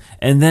Carson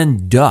and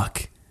then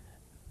duck?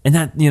 And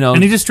that, you know...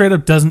 And he just straight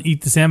up doesn't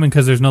eat the salmon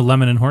because there's no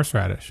lemon and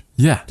horseradish.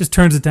 Yeah. Just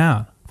turns it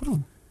down. What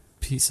a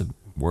piece of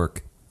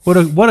work.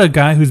 What a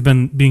guy who's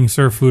been being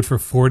served food for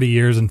 40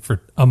 years and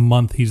for a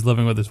month he's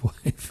living with his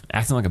wife.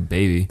 Acting like a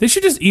baby. They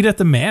should just eat at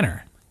the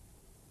manor.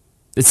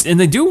 And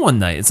they do one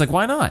night. It's like,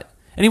 why not?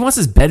 And he wants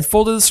his bed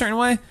folded a certain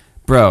way?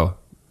 Bro,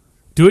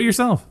 Do it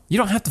yourself. you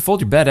don't have to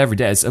fold your bed every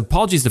day.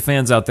 Apologies to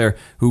fans out there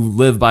who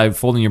live by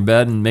folding your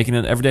bed and making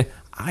it every day.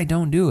 I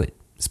don't do it.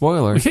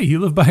 Spoiler. Okay, you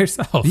live by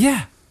yourself.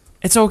 Yeah,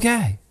 it's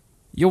okay.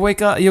 You'll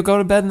wake up, you'll go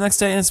to bed the next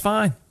day, and it's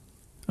fine.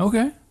 Okay.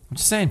 I'm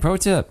just saying, pro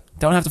tip.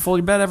 Don't have to fold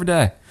your bed every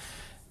day.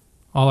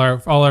 All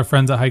our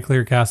friends at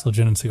Highclere Castle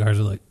Gin and Cigars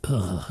are like,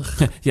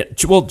 ugh. Yeah,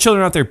 well,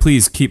 children out there,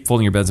 please keep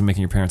folding your beds and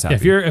making your parents happy.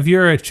 If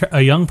you're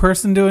a young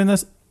person doing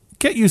this,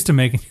 get used to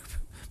make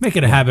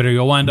it a habit, or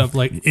you'll wind up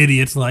like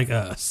idiots like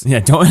us Yeah,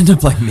 don't end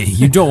up like me.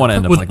 You don't want to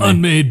end up with like me.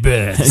 unmade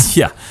beds.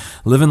 Yeah,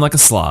 living like a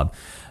slob.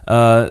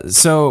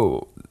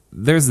 So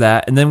there's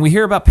that. And then we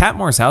hear about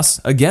Patmore's house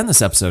again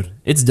this episode.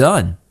 It's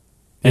done.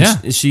 And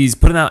Yeah. she's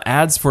putting out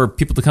ads for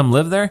people to come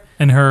live there.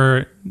 And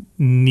her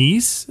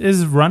niece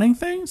is running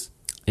things.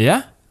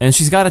 Yeah. And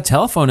she's got a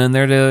telephone in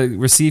there to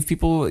receive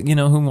people,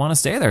 who want to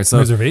stay there. So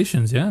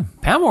Reservations, yeah.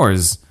 Patmore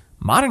is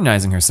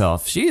modernizing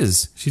herself. She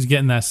is. She's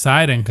getting that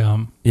side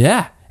income.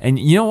 Yeah. And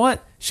you know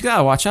what? She got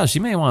to watch out. She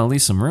may want to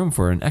leave some room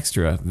for an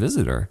extra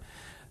visitor.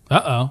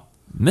 Uh-oh.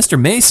 Mr.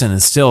 Mason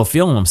is still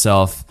feeling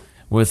himself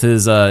with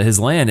his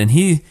land, and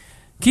he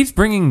keeps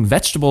bringing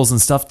vegetables and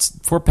stuff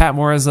for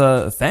Patmore as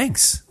a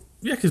thanks.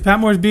 Yeah, because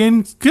Patmore's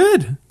being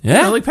good.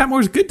 Yeah. Like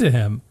Patmore's good to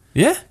him.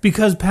 Yeah.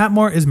 Because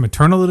Patmore is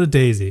maternal to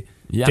Daisy.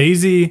 Yeah.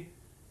 Daisy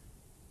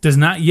does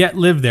not yet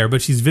live there,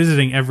 but she's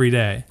visiting every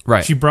day.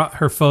 Right. She brought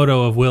her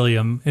photo of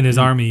William in his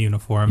army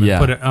uniform and Yeah.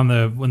 put it on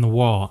the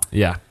wall.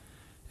 Yeah.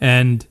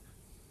 And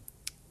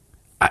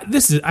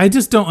I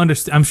just don't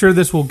understand. I'm sure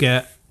this will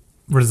get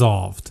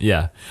resolved.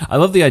 Yeah. I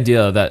love the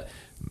idea that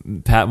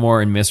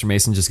Patmore and Mr.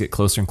 Mason just get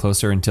closer and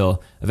closer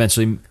until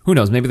eventually, who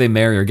knows, maybe they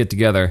marry or get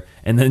together,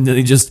 and then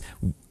they just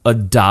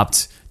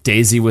adopt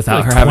Daisy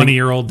without Like her having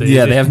 20-year-old Daisy.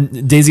 Yeah,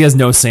 Daisy has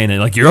no say in it.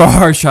 Like, you're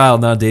our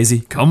child now,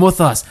 Daisy. Come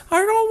with us. I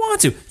don't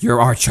want to.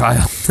 You're our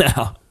child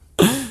now.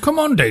 Come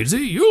on, Daisy,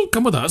 you'll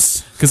come with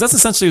us. Because that's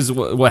essentially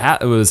what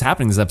was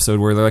happening this episode,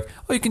 where they're like,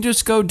 oh, you can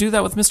just go do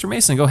that with Mr.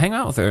 Mason, go hang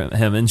out with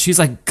him. And she's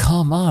like,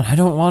 come on, I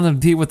don't want to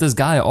be with this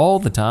guy all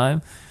the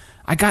time.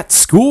 I got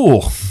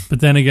school.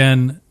 But then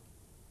again,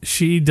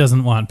 she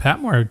doesn't want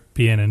Patmore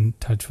being in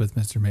touch with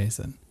Mr.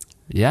 Mason.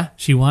 Yeah.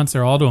 She wants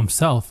her all to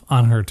himself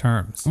on her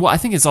terms. Well, I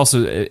think it's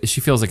also,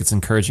 she feels like it's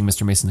encouraging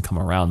Mr. Mason to come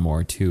around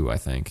more, too, I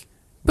think.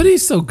 But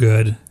he's so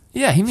good.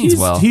 Yeah, he means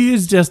well. He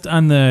is just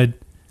on the...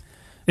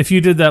 If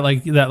you did that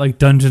like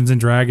Dungeons and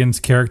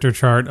Dragons character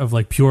chart of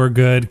like pure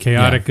good,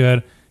 chaotic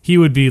good, he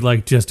would be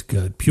like just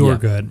good, pure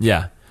good.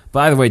 Yeah.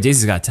 But either way,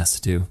 Daisy's got a test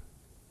to do.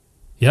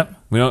 Yep.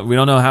 We don't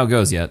know how it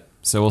goes yet,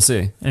 so we'll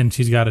see. And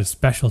she's got a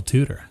special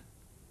tutor,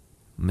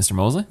 Mr.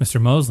 Mosley? Mr.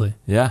 Mosley,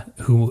 Yeah.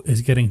 who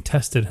is getting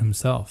tested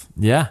himself.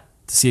 Yeah.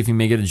 To see if he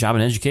may get a job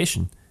in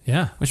education.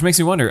 Yeah. Which makes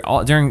me wonder,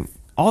 during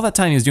all that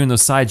time he was doing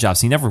those side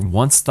jobs, he never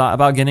once thought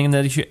about getting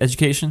into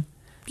education?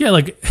 Yeah,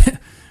 like...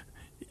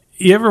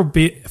 You ever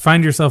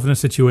find yourself in a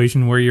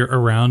situation where you're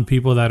around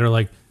people that are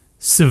like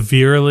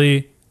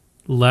severely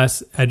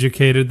less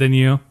educated than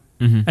you,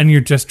 and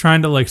you're just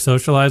trying to like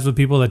socialize with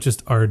people that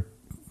just are,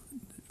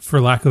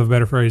 for lack of a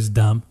better phrase,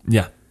 dumb?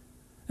 Yeah.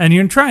 And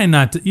you're trying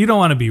not to, you don't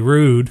want to be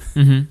rude,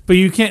 but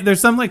you can't, there's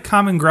some like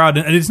common ground,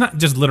 and it's not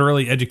just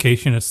literally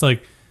education, it's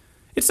like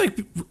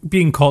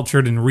being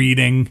cultured and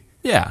reading.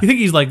 Yeah. You think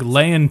he's like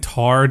laying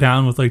tar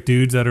down with like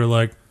dudes that are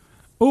like,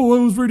 oh,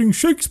 I was reading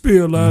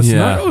Shakespeare last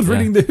night. I was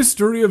reading the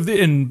history of the...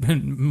 And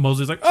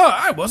Mosley's like, oh,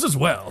 I was as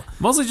well.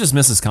 Mosley just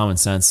misses common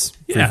sense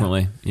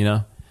frequently, you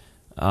know?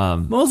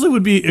 Mosley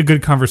would be a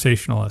good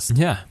conversationalist.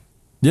 Yeah.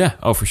 Yeah.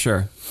 Oh, for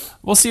sure.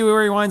 We'll see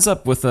where he winds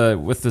up with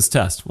this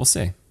test. We'll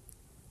see.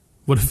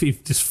 What if he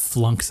just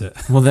flunks it?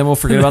 Well, then we'll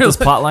forget about this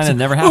plot line and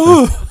never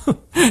happened.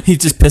 He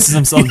just pisses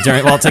himself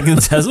while taking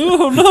the test.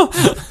 Oh, no.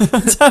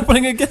 It's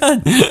happening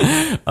again.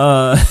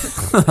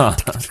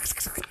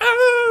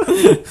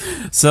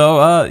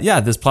 So,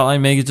 this plot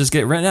line may just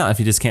get written out if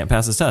he just can't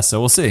pass his test. So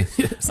we'll see.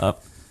 Yes.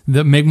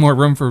 Make more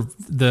room for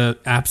the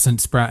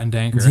absent Spratt and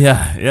Danker.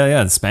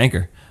 Yeah, the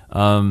Spanker.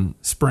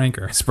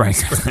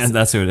 Spranker.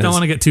 That's who it is. Don't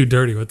want to get too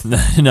dirty with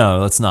it. No,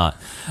 let's not.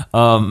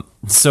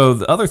 So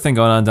the other thing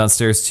going on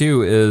downstairs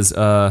too is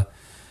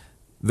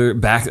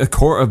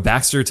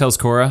Baxter tells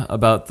Cora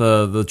about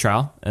the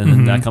trial, and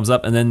then that comes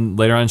up, and then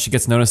later on she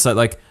gets noticed that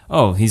like,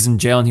 oh, he's in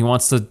jail and he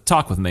wants to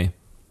talk with me.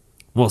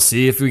 We'll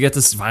see if we get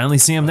to finally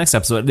see him next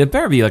episode. It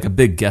better be like a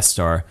big guest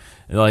star,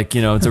 like,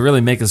 you know, to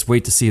really make us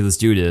wait to see who this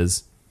dude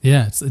is.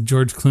 Yeah, it's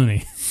George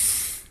Clooney.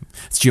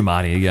 It's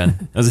Giamatti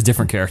again. That was a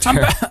different character.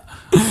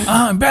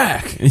 I'm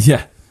back.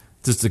 Yeah,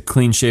 just a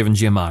clean-shaven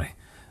Giamatti.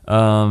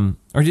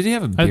 Or did he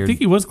have a beard? I think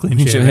he was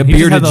clean-shaven. A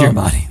bearded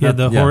Giamatti. He had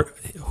the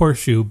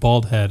horseshoe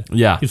bald head.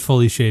 Yeah. His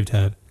fully shaved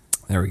head.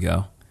 There we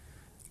go.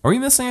 Are we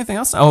missing anything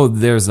else? Oh,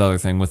 there's the other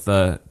thing with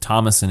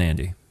Thomas and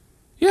Andy.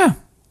 Yeah.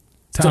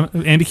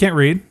 Andy can't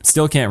read.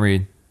 Still can't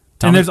read.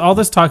 And there's all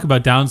this talk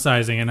about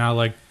downsizing and how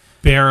like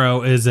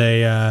Barrow is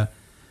an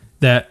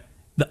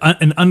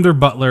under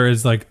butler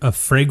is like a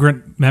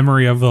fragrant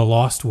memory of the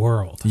lost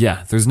world.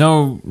 Yeah, there's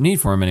no need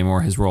for him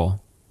anymore, his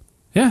role.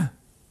 Yeah.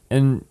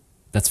 And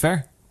that's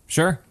fair.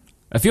 Sure.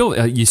 I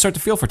feel you start to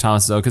feel for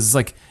Thomas though, because it's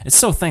like it's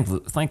so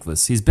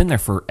thankless. He's been there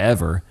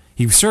forever.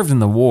 He served in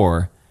the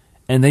war,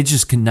 and they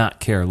just could not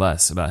care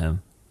less about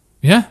him.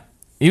 Yeah.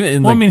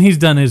 Even I mean, he's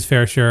done his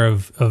fair share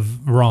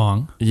of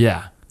wrong.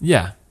 Yeah.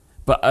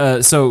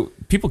 But so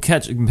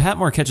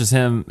Patmore catches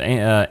him,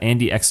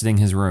 Andy exiting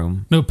his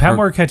room. No,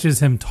 Patmore catches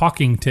him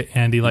talking to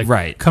Andy, like,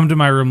 right. Come to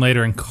my room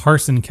later, and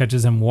Carson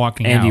catches him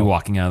walking out. Andy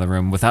walking out of the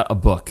room without a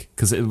book,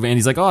 because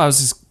Andy's like, oh, I was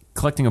just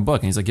collecting a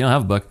book, and he's like, you don't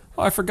have a book?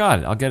 Oh, I forgot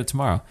it. I'll get it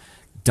tomorrow.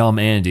 Dumb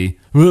Andy.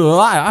 Well,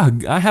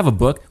 I have a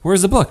book.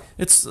 Where's the book?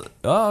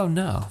 Oh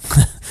no.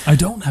 I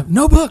don't have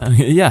no book.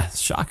 Yeah,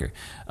 shocker.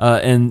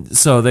 And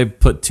so they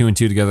put two and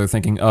two together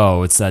thinking,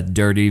 oh, it's that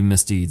dirty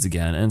misdeeds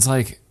again. And it's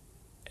like,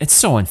 it's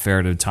so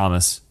unfair to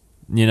Thomas,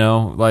 you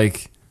know,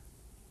 like,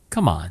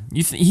 come on.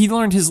 He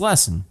learned his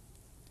lesson.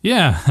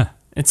 Yeah.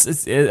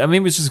 I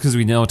mean, it's just because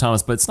we know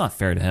Thomas, but it's not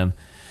fair to him.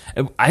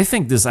 I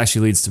think this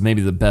actually leads to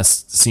maybe the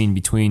best scene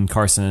between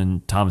Carson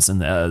and Thomas in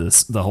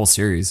the whole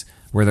series,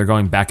 where they're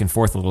going back and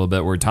forth a little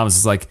bit, where Thomas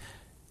is like,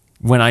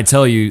 when I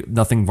tell you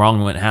nothing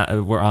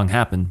wrong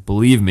happened,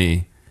 believe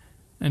me.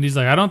 And he's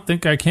like, I don't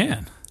think I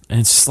can. And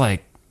it's just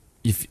like,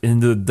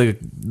 and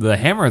the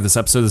hammer of this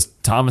episode is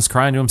Thomas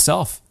crying to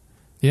himself.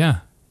 Yeah.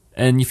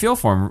 And you feel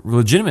for him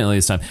legitimately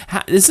this time.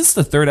 Is this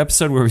the third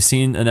episode where we've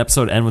seen an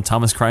episode end with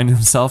Thomas crying to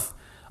himself?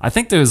 I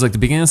think there's like the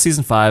beginning of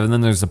season 5, and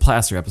then there's the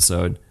plaster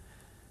episode.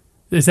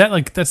 Is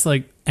that that's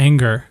like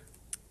anger?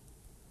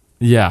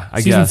 Yeah,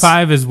 I Season guess.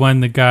 5 is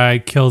when the guy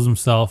kills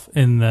himself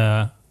in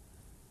the...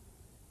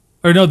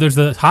 Or no, there's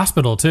the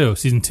hospital too,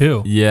 season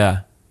 2.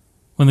 Yeah.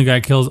 When the guy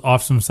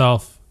offs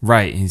himself.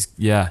 Right.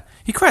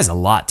 He cries a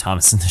lot,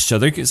 Thomas, in this show.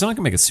 Someone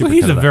can make a super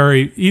Well, cut of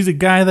that. he's a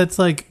guy that's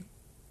like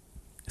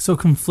so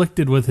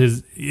conflicted with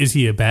is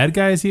he a bad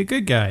guy? Is he a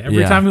good guy? Every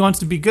Yeah. time he wants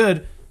to be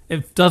good,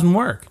 it doesn't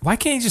work. Why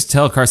can't you just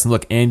tell Carson,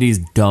 look, Andy's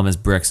dumb as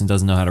bricks and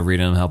doesn't know how to read,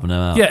 and I'm helping him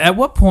out? Yeah, at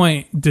what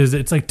point does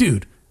it's like,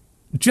 dude,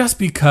 just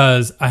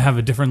because I have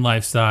a different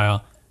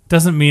lifestyle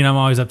doesn't mean I'm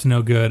always up to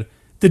no good.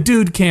 The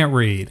dude can't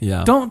read.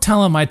 Yeah. Don't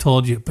tell him I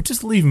told you, but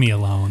just leave me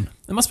alone.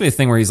 It must be a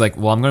thing where he's like,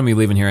 well, I'm going to be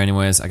leaving here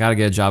anyways. I got to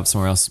get a job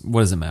somewhere else.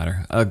 What does it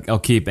matter? I'll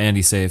keep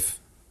Andy safe.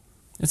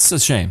 It's a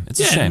shame. It's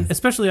a shame.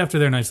 Especially after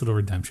their nice little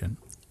redemption.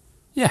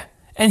 Yeah.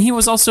 And he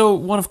was also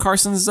one of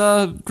Carson's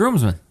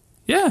groomsmen.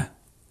 Yeah.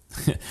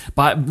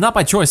 Not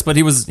by choice, but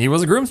he was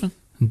a groomsman.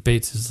 And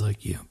Bates is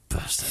like, you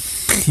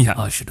bastard. Yeah.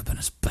 I should have been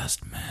his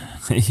best man.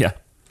 Yeah.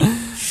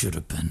 Should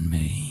have been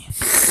me.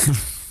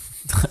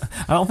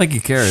 I don't think he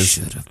cares.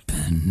 Should have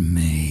been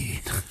me.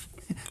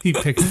 he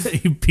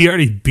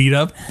already beat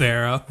up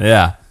Barrow.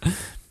 Yeah.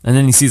 And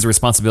then he sees the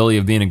responsibility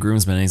of being a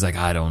groomsman, and he's like,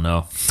 I don't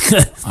know.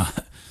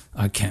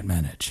 I can't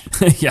manage.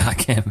 Yeah, I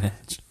can't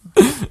manage.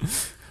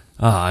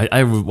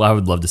 I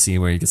would love to see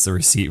where he gets the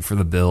receipt for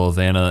the bill of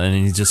Anna, and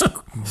he just,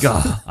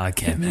 I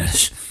can't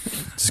manage.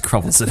 Just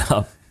crumbles it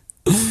up.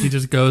 He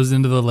just goes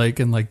into the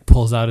lake and like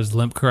pulls out his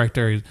limp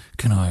corrector.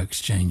 Can I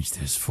exchange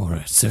this for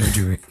a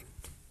surgery?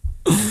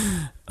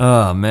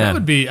 Oh man, That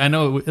would be. I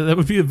know that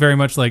would be very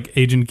much like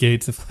Agent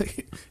Gates if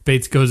like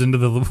Bates goes into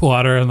the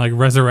water and like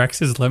resurrects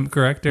his limp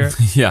corrector.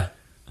 Yeah.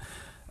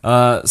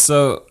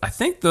 So I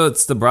think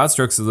it's the broad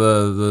strokes of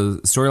the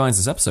storylines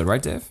this episode,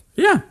 right, Dave?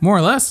 Yeah, more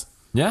or less.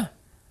 Yeah.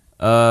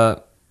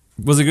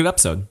 Was a good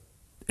episode.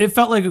 It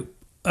felt like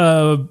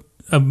a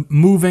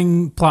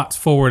moving plots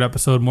forward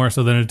episode more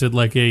so than it did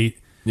like a.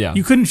 Yeah.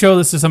 You couldn't show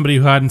this to somebody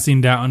who hadn't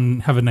seen Downton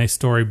have a nice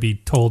story be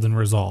told and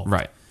resolved.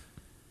 Right.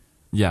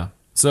 Yeah.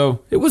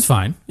 So It was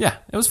fine. yeah,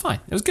 it was fine.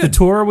 It was The good.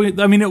 tour.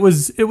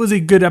 It was a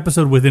good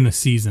episode within a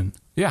season.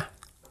 Yeah.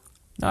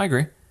 No, I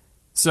agree.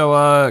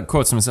 So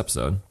quotes from this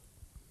episode.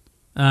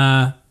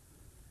 When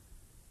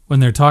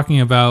they're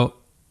talking about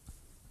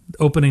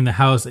opening the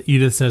house,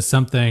 Edith says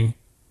something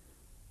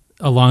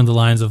along the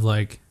lines of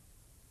like,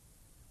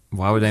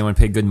 Why would anyone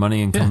pay good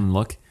money and come and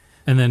look?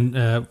 and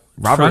then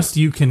Robert- trust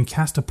you can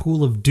cast a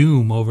pool of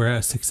doom over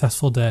a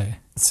successful day.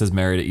 It says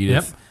Mary to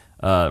Edith.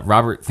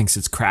 Robert thinks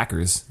it's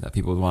crackers that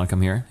people would want to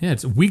come here. Yeah,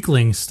 it's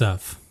weakling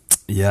stuff.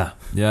 Yeah.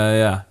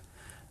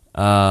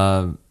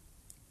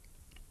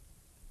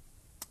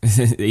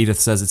 Edith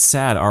says it's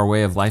sad our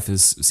way of life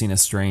is seen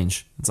as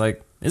strange. It's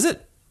like, is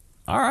it?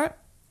 All right.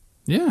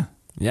 Yeah.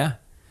 Yeah.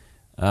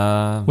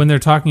 When they're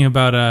talking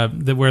about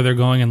where they're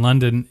going in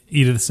London,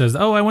 Edith says,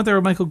 "Oh, I went there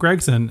with Michael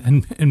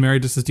Gregson," and Mary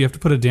just says, "Do you have to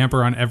put a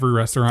damper on every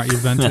restaurant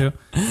you've been to?"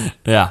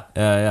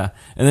 Yeah.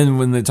 And then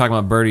when they're talking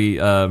about Bertie,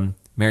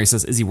 Mary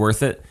says, "Is he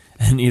worth it?"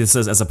 And Edith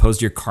says, "As opposed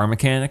to your car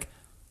mechanic,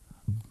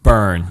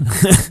 burn."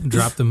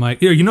 Drop the mic.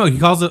 He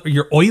calls it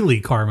your oily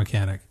car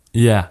mechanic.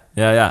 Yeah.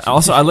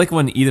 Also, I like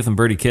when Edith and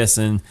Bertie kiss,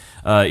 and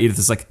Edith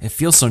is like, "It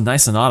feels so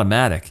nice and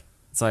automatic."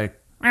 It's like,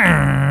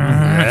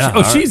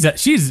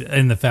 She's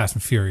in the Fast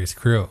and Furious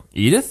crew.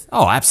 Edith?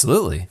 Oh,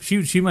 absolutely.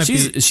 She might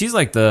be. She's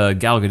like the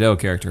Gal Gadot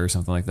character or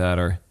something like that,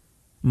 or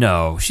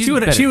no? She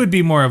would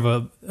be more of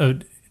a.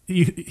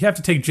 You have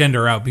to take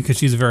gender out because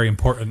she's very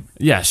important.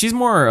 Yeah, she's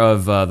more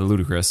of the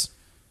ludicrous.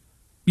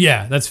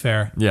 Yeah, that's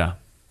fair. Yeah.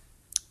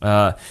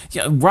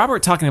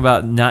 Robert talking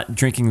about not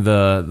drinking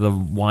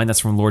the wine that's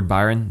from Lord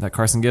Byron that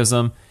Carson gives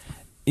him.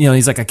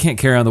 He's like, I can't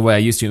carry on the way I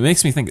used to. It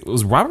makes me think,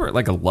 was Robert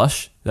like a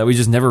lush that we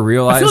just never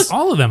realized? I feel like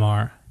all of them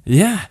are.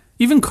 Yeah.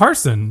 Even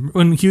Carson,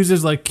 when Hughes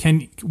is like,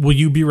 will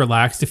you be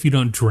relaxed if you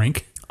don't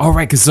drink? Oh,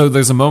 right, because so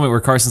there's a moment where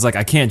Carson's like,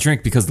 I can't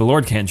drink because the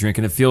Lord can't drink,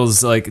 and it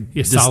feels like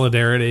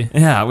solidarity.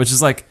 Yeah, which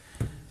is like,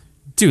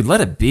 dude, let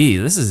it be.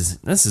 This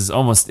is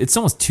almost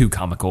too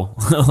comical.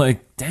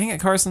 Like, dang it,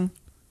 Carson,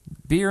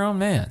 be your own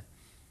man.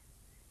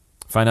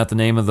 Find out the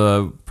name of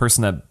the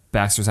person that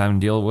Baxter's having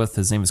to deal with.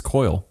 His name is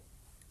Coyle.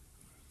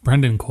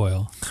 Brendan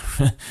Coyle.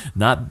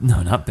 Not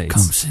Bates.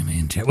 Come see me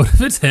in jail. What if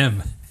it's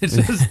him? It's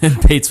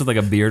just Bates with like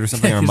a beard or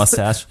something or a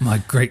mustache. My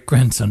great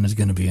grandson is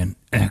going to be an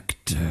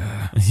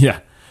actor.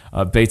 Yeah.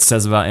 Bates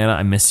says about Anna,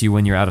 I miss you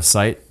when you're out of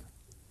sight.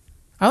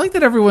 I like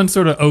that everyone's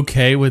sort of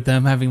okay with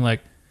them having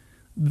like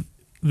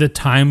the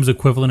Times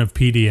equivalent of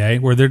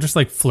PDA, where they're just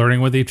like flirting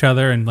with each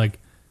other and like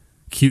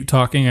cute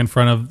talking in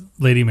front of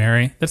Lady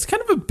Mary. That's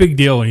kind of a big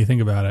deal when you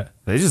think about it.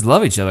 They just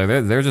love each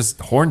other. They're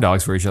just horn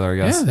dogs for each other, I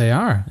guess. Yeah, they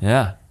are.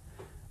 Yeah.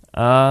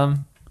 All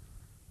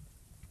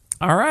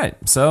right.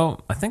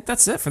 So I think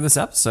that's it for this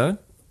episode.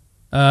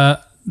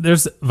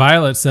 There's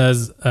Violet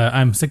says,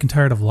 I'm sick and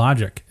tired of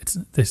logic.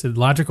 They said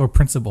logic or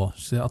principle.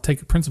 She said, I'll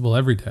take a principle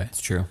every day.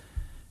 It's true.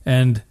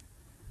 And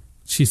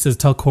she says,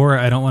 tell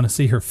Cora I don't want to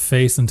see her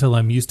face until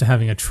I'm used to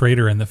having a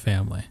traitor in the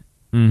family.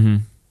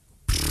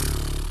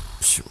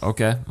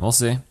 Okay, we'll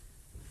see.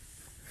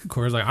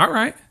 Cora's like, all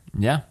right,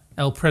 Yeah.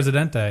 El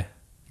Presidente.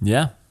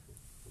 Yeah.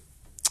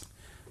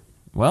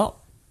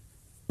 Well,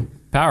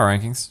 power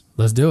rankings.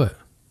 Let's do it.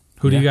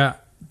 Who do you Yeah.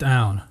 got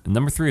down?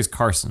 Number 3 is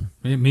Carson.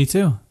 Me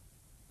too.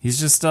 He's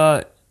just,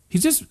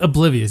 He's just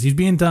oblivious. He's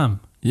being dumb.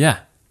 yeah,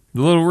 a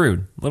little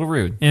rude.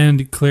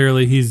 And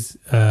clearly he's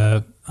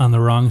on the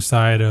wrong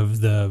side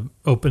of the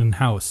open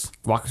house.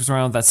 Walks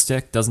around with that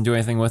stick, doesn't do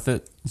anything with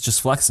it. It's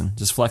just flexing.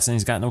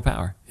 He's got no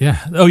power.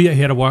 Yeah. Oh, yeah,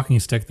 he had a walking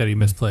stick that he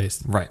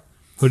misplaced. Right.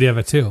 Who do you have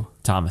at 2?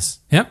 Thomas.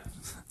 Yep.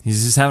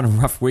 He's just having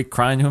a rough week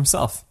crying to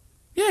himself.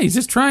 Yeah, he's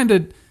just trying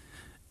to...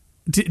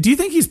 Do you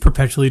think he's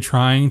perpetually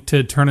trying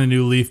to turn a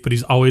new leaf, but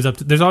he's always up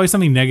to... There's always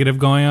something negative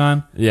going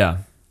on? Yeah.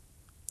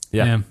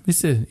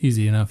 It's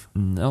easy enough.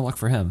 No luck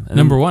for him. And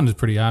Number 1 is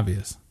pretty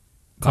obvious.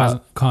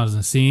 Causing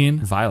a scene.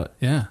 Violet.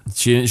 Yeah.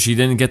 She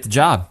didn't get the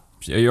job.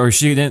 She got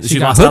lost out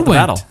the hoodwinked.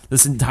 battle.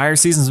 This entire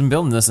season's been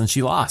building this, and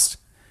she lost.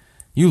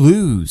 You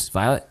lose,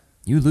 Violet.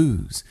 You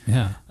lose.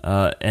 Yeah.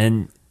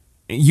 And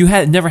you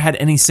had never had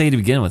any say to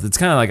begin with. It's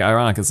kind of like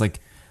ironic. It's like,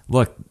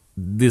 look,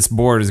 this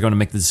board is going to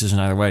make the decision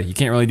either way. You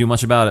can't really do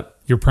much about it.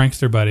 Your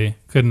prankster buddy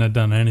couldn't have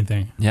done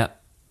anything. Yeah.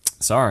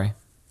 Sorry.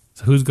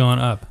 So who's going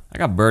up? I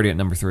got Birdie at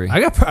number 3. I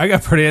got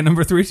Pretty at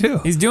number 3 too.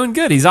 He's doing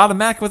good. He's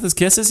automatic with his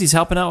kisses. He's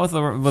helping out with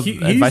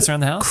advice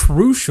around the house.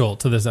 Crucial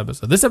to this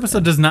episode. This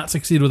episode does not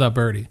succeed without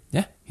Birdie.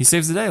 Yeah. He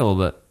saves the day a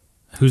little bit.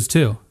 Who's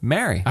 2?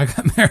 Mary. I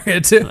got Mary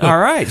at 2. All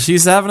right.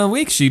 She's having a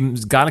week.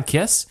 She's got a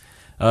kiss.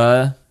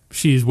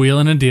 She's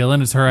wheeling and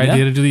dealing. It's her idea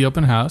Yeah. to do the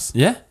open house.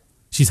 Yeah.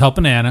 She's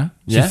helping Anna.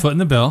 She's Yeah. footing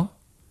the bill.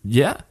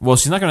 Yeah. Well,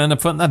 she's not going to end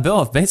up footing that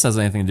bill if Bates has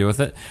anything to do with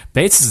it.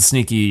 Bates is a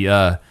sneaky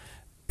power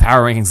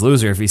rankings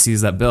loser if he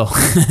sees that bill.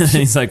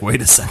 He's like,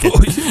 wait a second.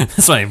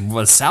 That's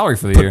my salary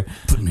for the year.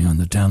 Put me on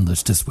the down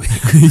list this week.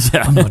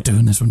 Yeah. I'm not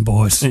doing this one,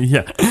 boys.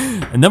 Yeah.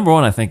 And number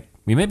 1, I think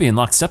we may be in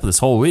lockstep with this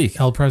whole week.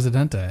 El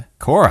Presidente.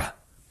 Cora.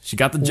 She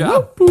got the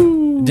job.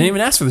 Didn't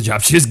even ask for the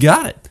job. She just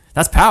got it.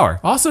 That's power.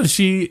 Also,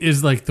 she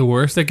is like the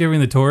worst at giving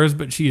the tours,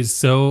 but she is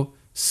so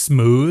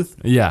smooth.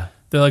 Yeah.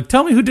 They're like,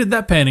 tell me who did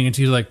that painting. And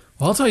she's like,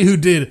 well, I'll tell you who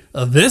did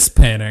this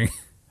painting.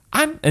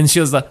 And she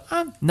was like,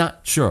 I'm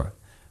not sure,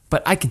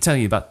 but I can tell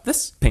you about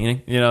this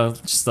painting. You know,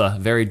 just a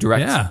very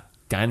direct,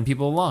 guiding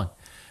people along.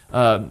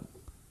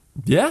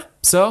 Yeah.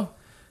 So,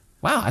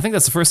 wow. I think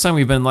that's the first time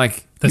we've been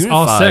like That's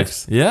unified. all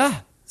 6.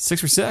 Yeah.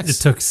 6 for 6. It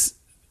took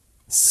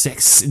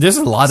 6. There's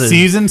a lot of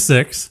season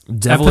 6,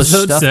 devilish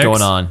episode stuff 6,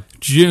 going on.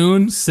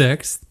 June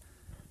 6th.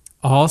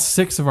 All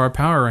 6 of our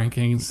power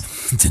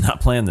rankings. Did not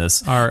plan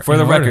this. Are For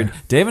the in order. record,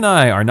 Dave and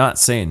I are not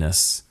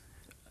Satanists.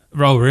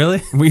 Oh,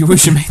 really? We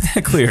should make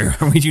that clear.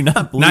 We do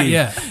not believe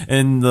yet.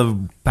 in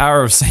the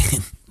power of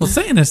Satan. Well,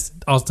 Satanists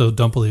also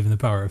don't believe in the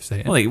power of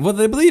Satan. Like, what do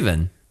they believe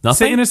in?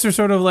 Nothing? Satanists are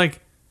sort of like,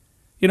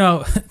 you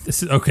know,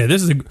 this is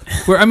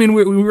we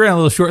ran a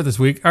little short this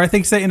week. I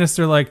think Satanists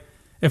are like,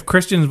 if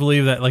Christians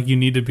believe that like you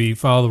need to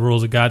follow the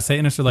rules of God,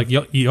 Satanists are like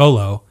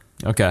YOLO.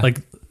 Okay.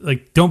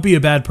 Like don't be a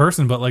bad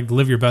person, but like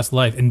live your best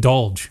life,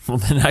 indulge. Well,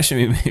 then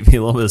actually maybe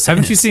a little bit of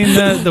Haven't you seen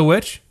the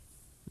Witch?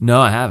 No,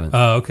 I haven't.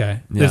 Oh, okay.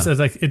 Yeah. This is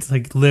it's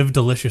like live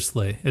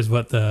deliciously is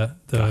what the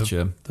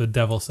Gotcha. the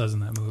devil says in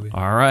that movie.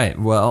 All right.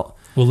 Well,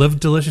 We'll live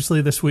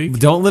deliciously this week.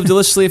 don't live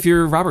deliciously if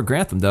you're Robert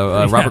Grantham,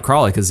 though. Robert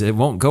Crawley, because it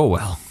won't go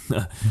well.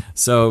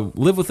 So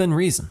live within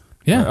reason.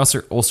 Yeah. Or else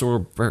you'll also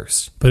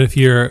burst. But if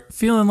you're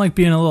feeling like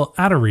being a little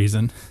out of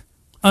reason,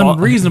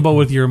 unreasonable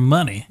with your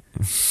money,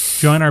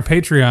 join our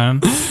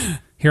Patreon.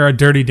 Hear our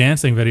Dirty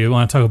Dancing video. We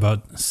want to talk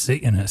about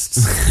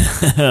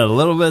Satanists. A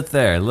little bit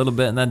there. A little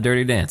bit in that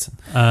dirty dancing.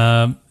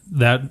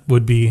 That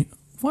would be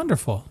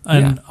wonderful.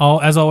 And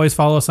as always,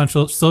 follow us on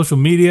social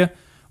media.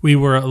 We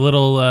were a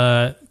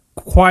little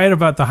quiet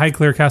about the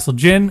Highclere Castle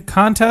Gin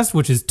contest,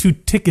 which is 2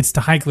 tickets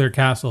to Highclere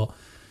Castle.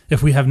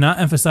 If we have not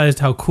emphasized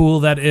how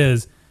cool that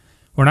is,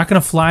 we're not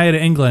going to fly to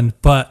England,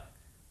 but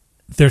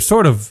they're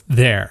sort of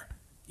there.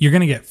 You're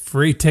going to get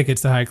free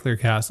tickets to Highclere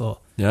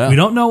Castle. Yeah. We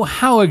don't know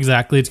how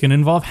exactly. It's going to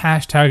involve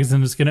hashtags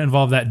and it's going to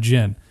involve that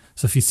gin.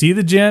 So if you see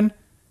the gin,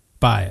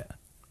 buy it.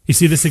 You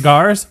see the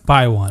cigars,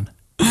 buy one.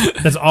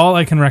 That's all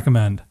I can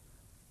recommend.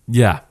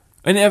 Yeah.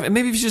 And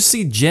maybe if you just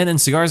see gin and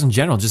cigars in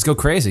general, just go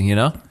crazy, you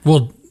know?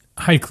 Well,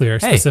 Highclere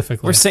Hey,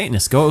 specifically. we're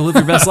Satanists. Go live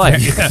your best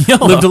life.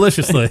 YOLO. Live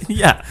deliciously.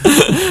 Yeah.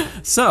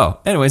 So,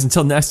 anyways,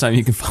 until next time,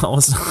 you can follow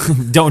us.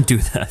 Don't do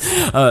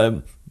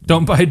that.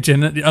 Don't buy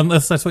gin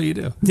unless that's what you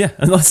do. Yeah,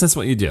 unless that's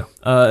what you do.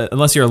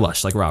 Unless you're a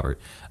lush like Robert.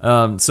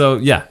 So,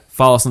 yeah,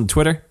 follow us on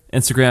Twitter,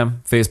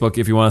 Instagram, Facebook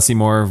if you want to see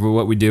more of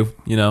what we do,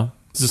 you know.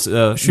 Just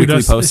Shoot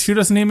weekly posts.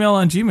 us an email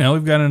on Gmail.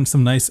 We've gotten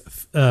some nice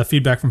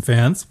feedback from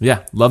fans.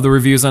 Yeah, love the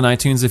reviews on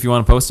iTunes if you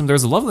want to post them. There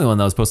was a lovely one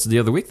that was posted the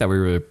other week that we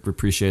really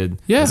appreciated.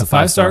 Yeah, It was a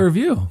 5-star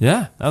review.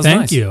 Yeah, that was Thank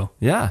nice. you.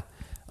 Yeah.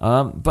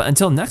 But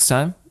until next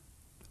time,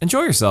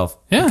 enjoy yourself.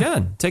 Yeah.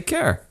 Again, take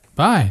care.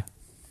 Bye.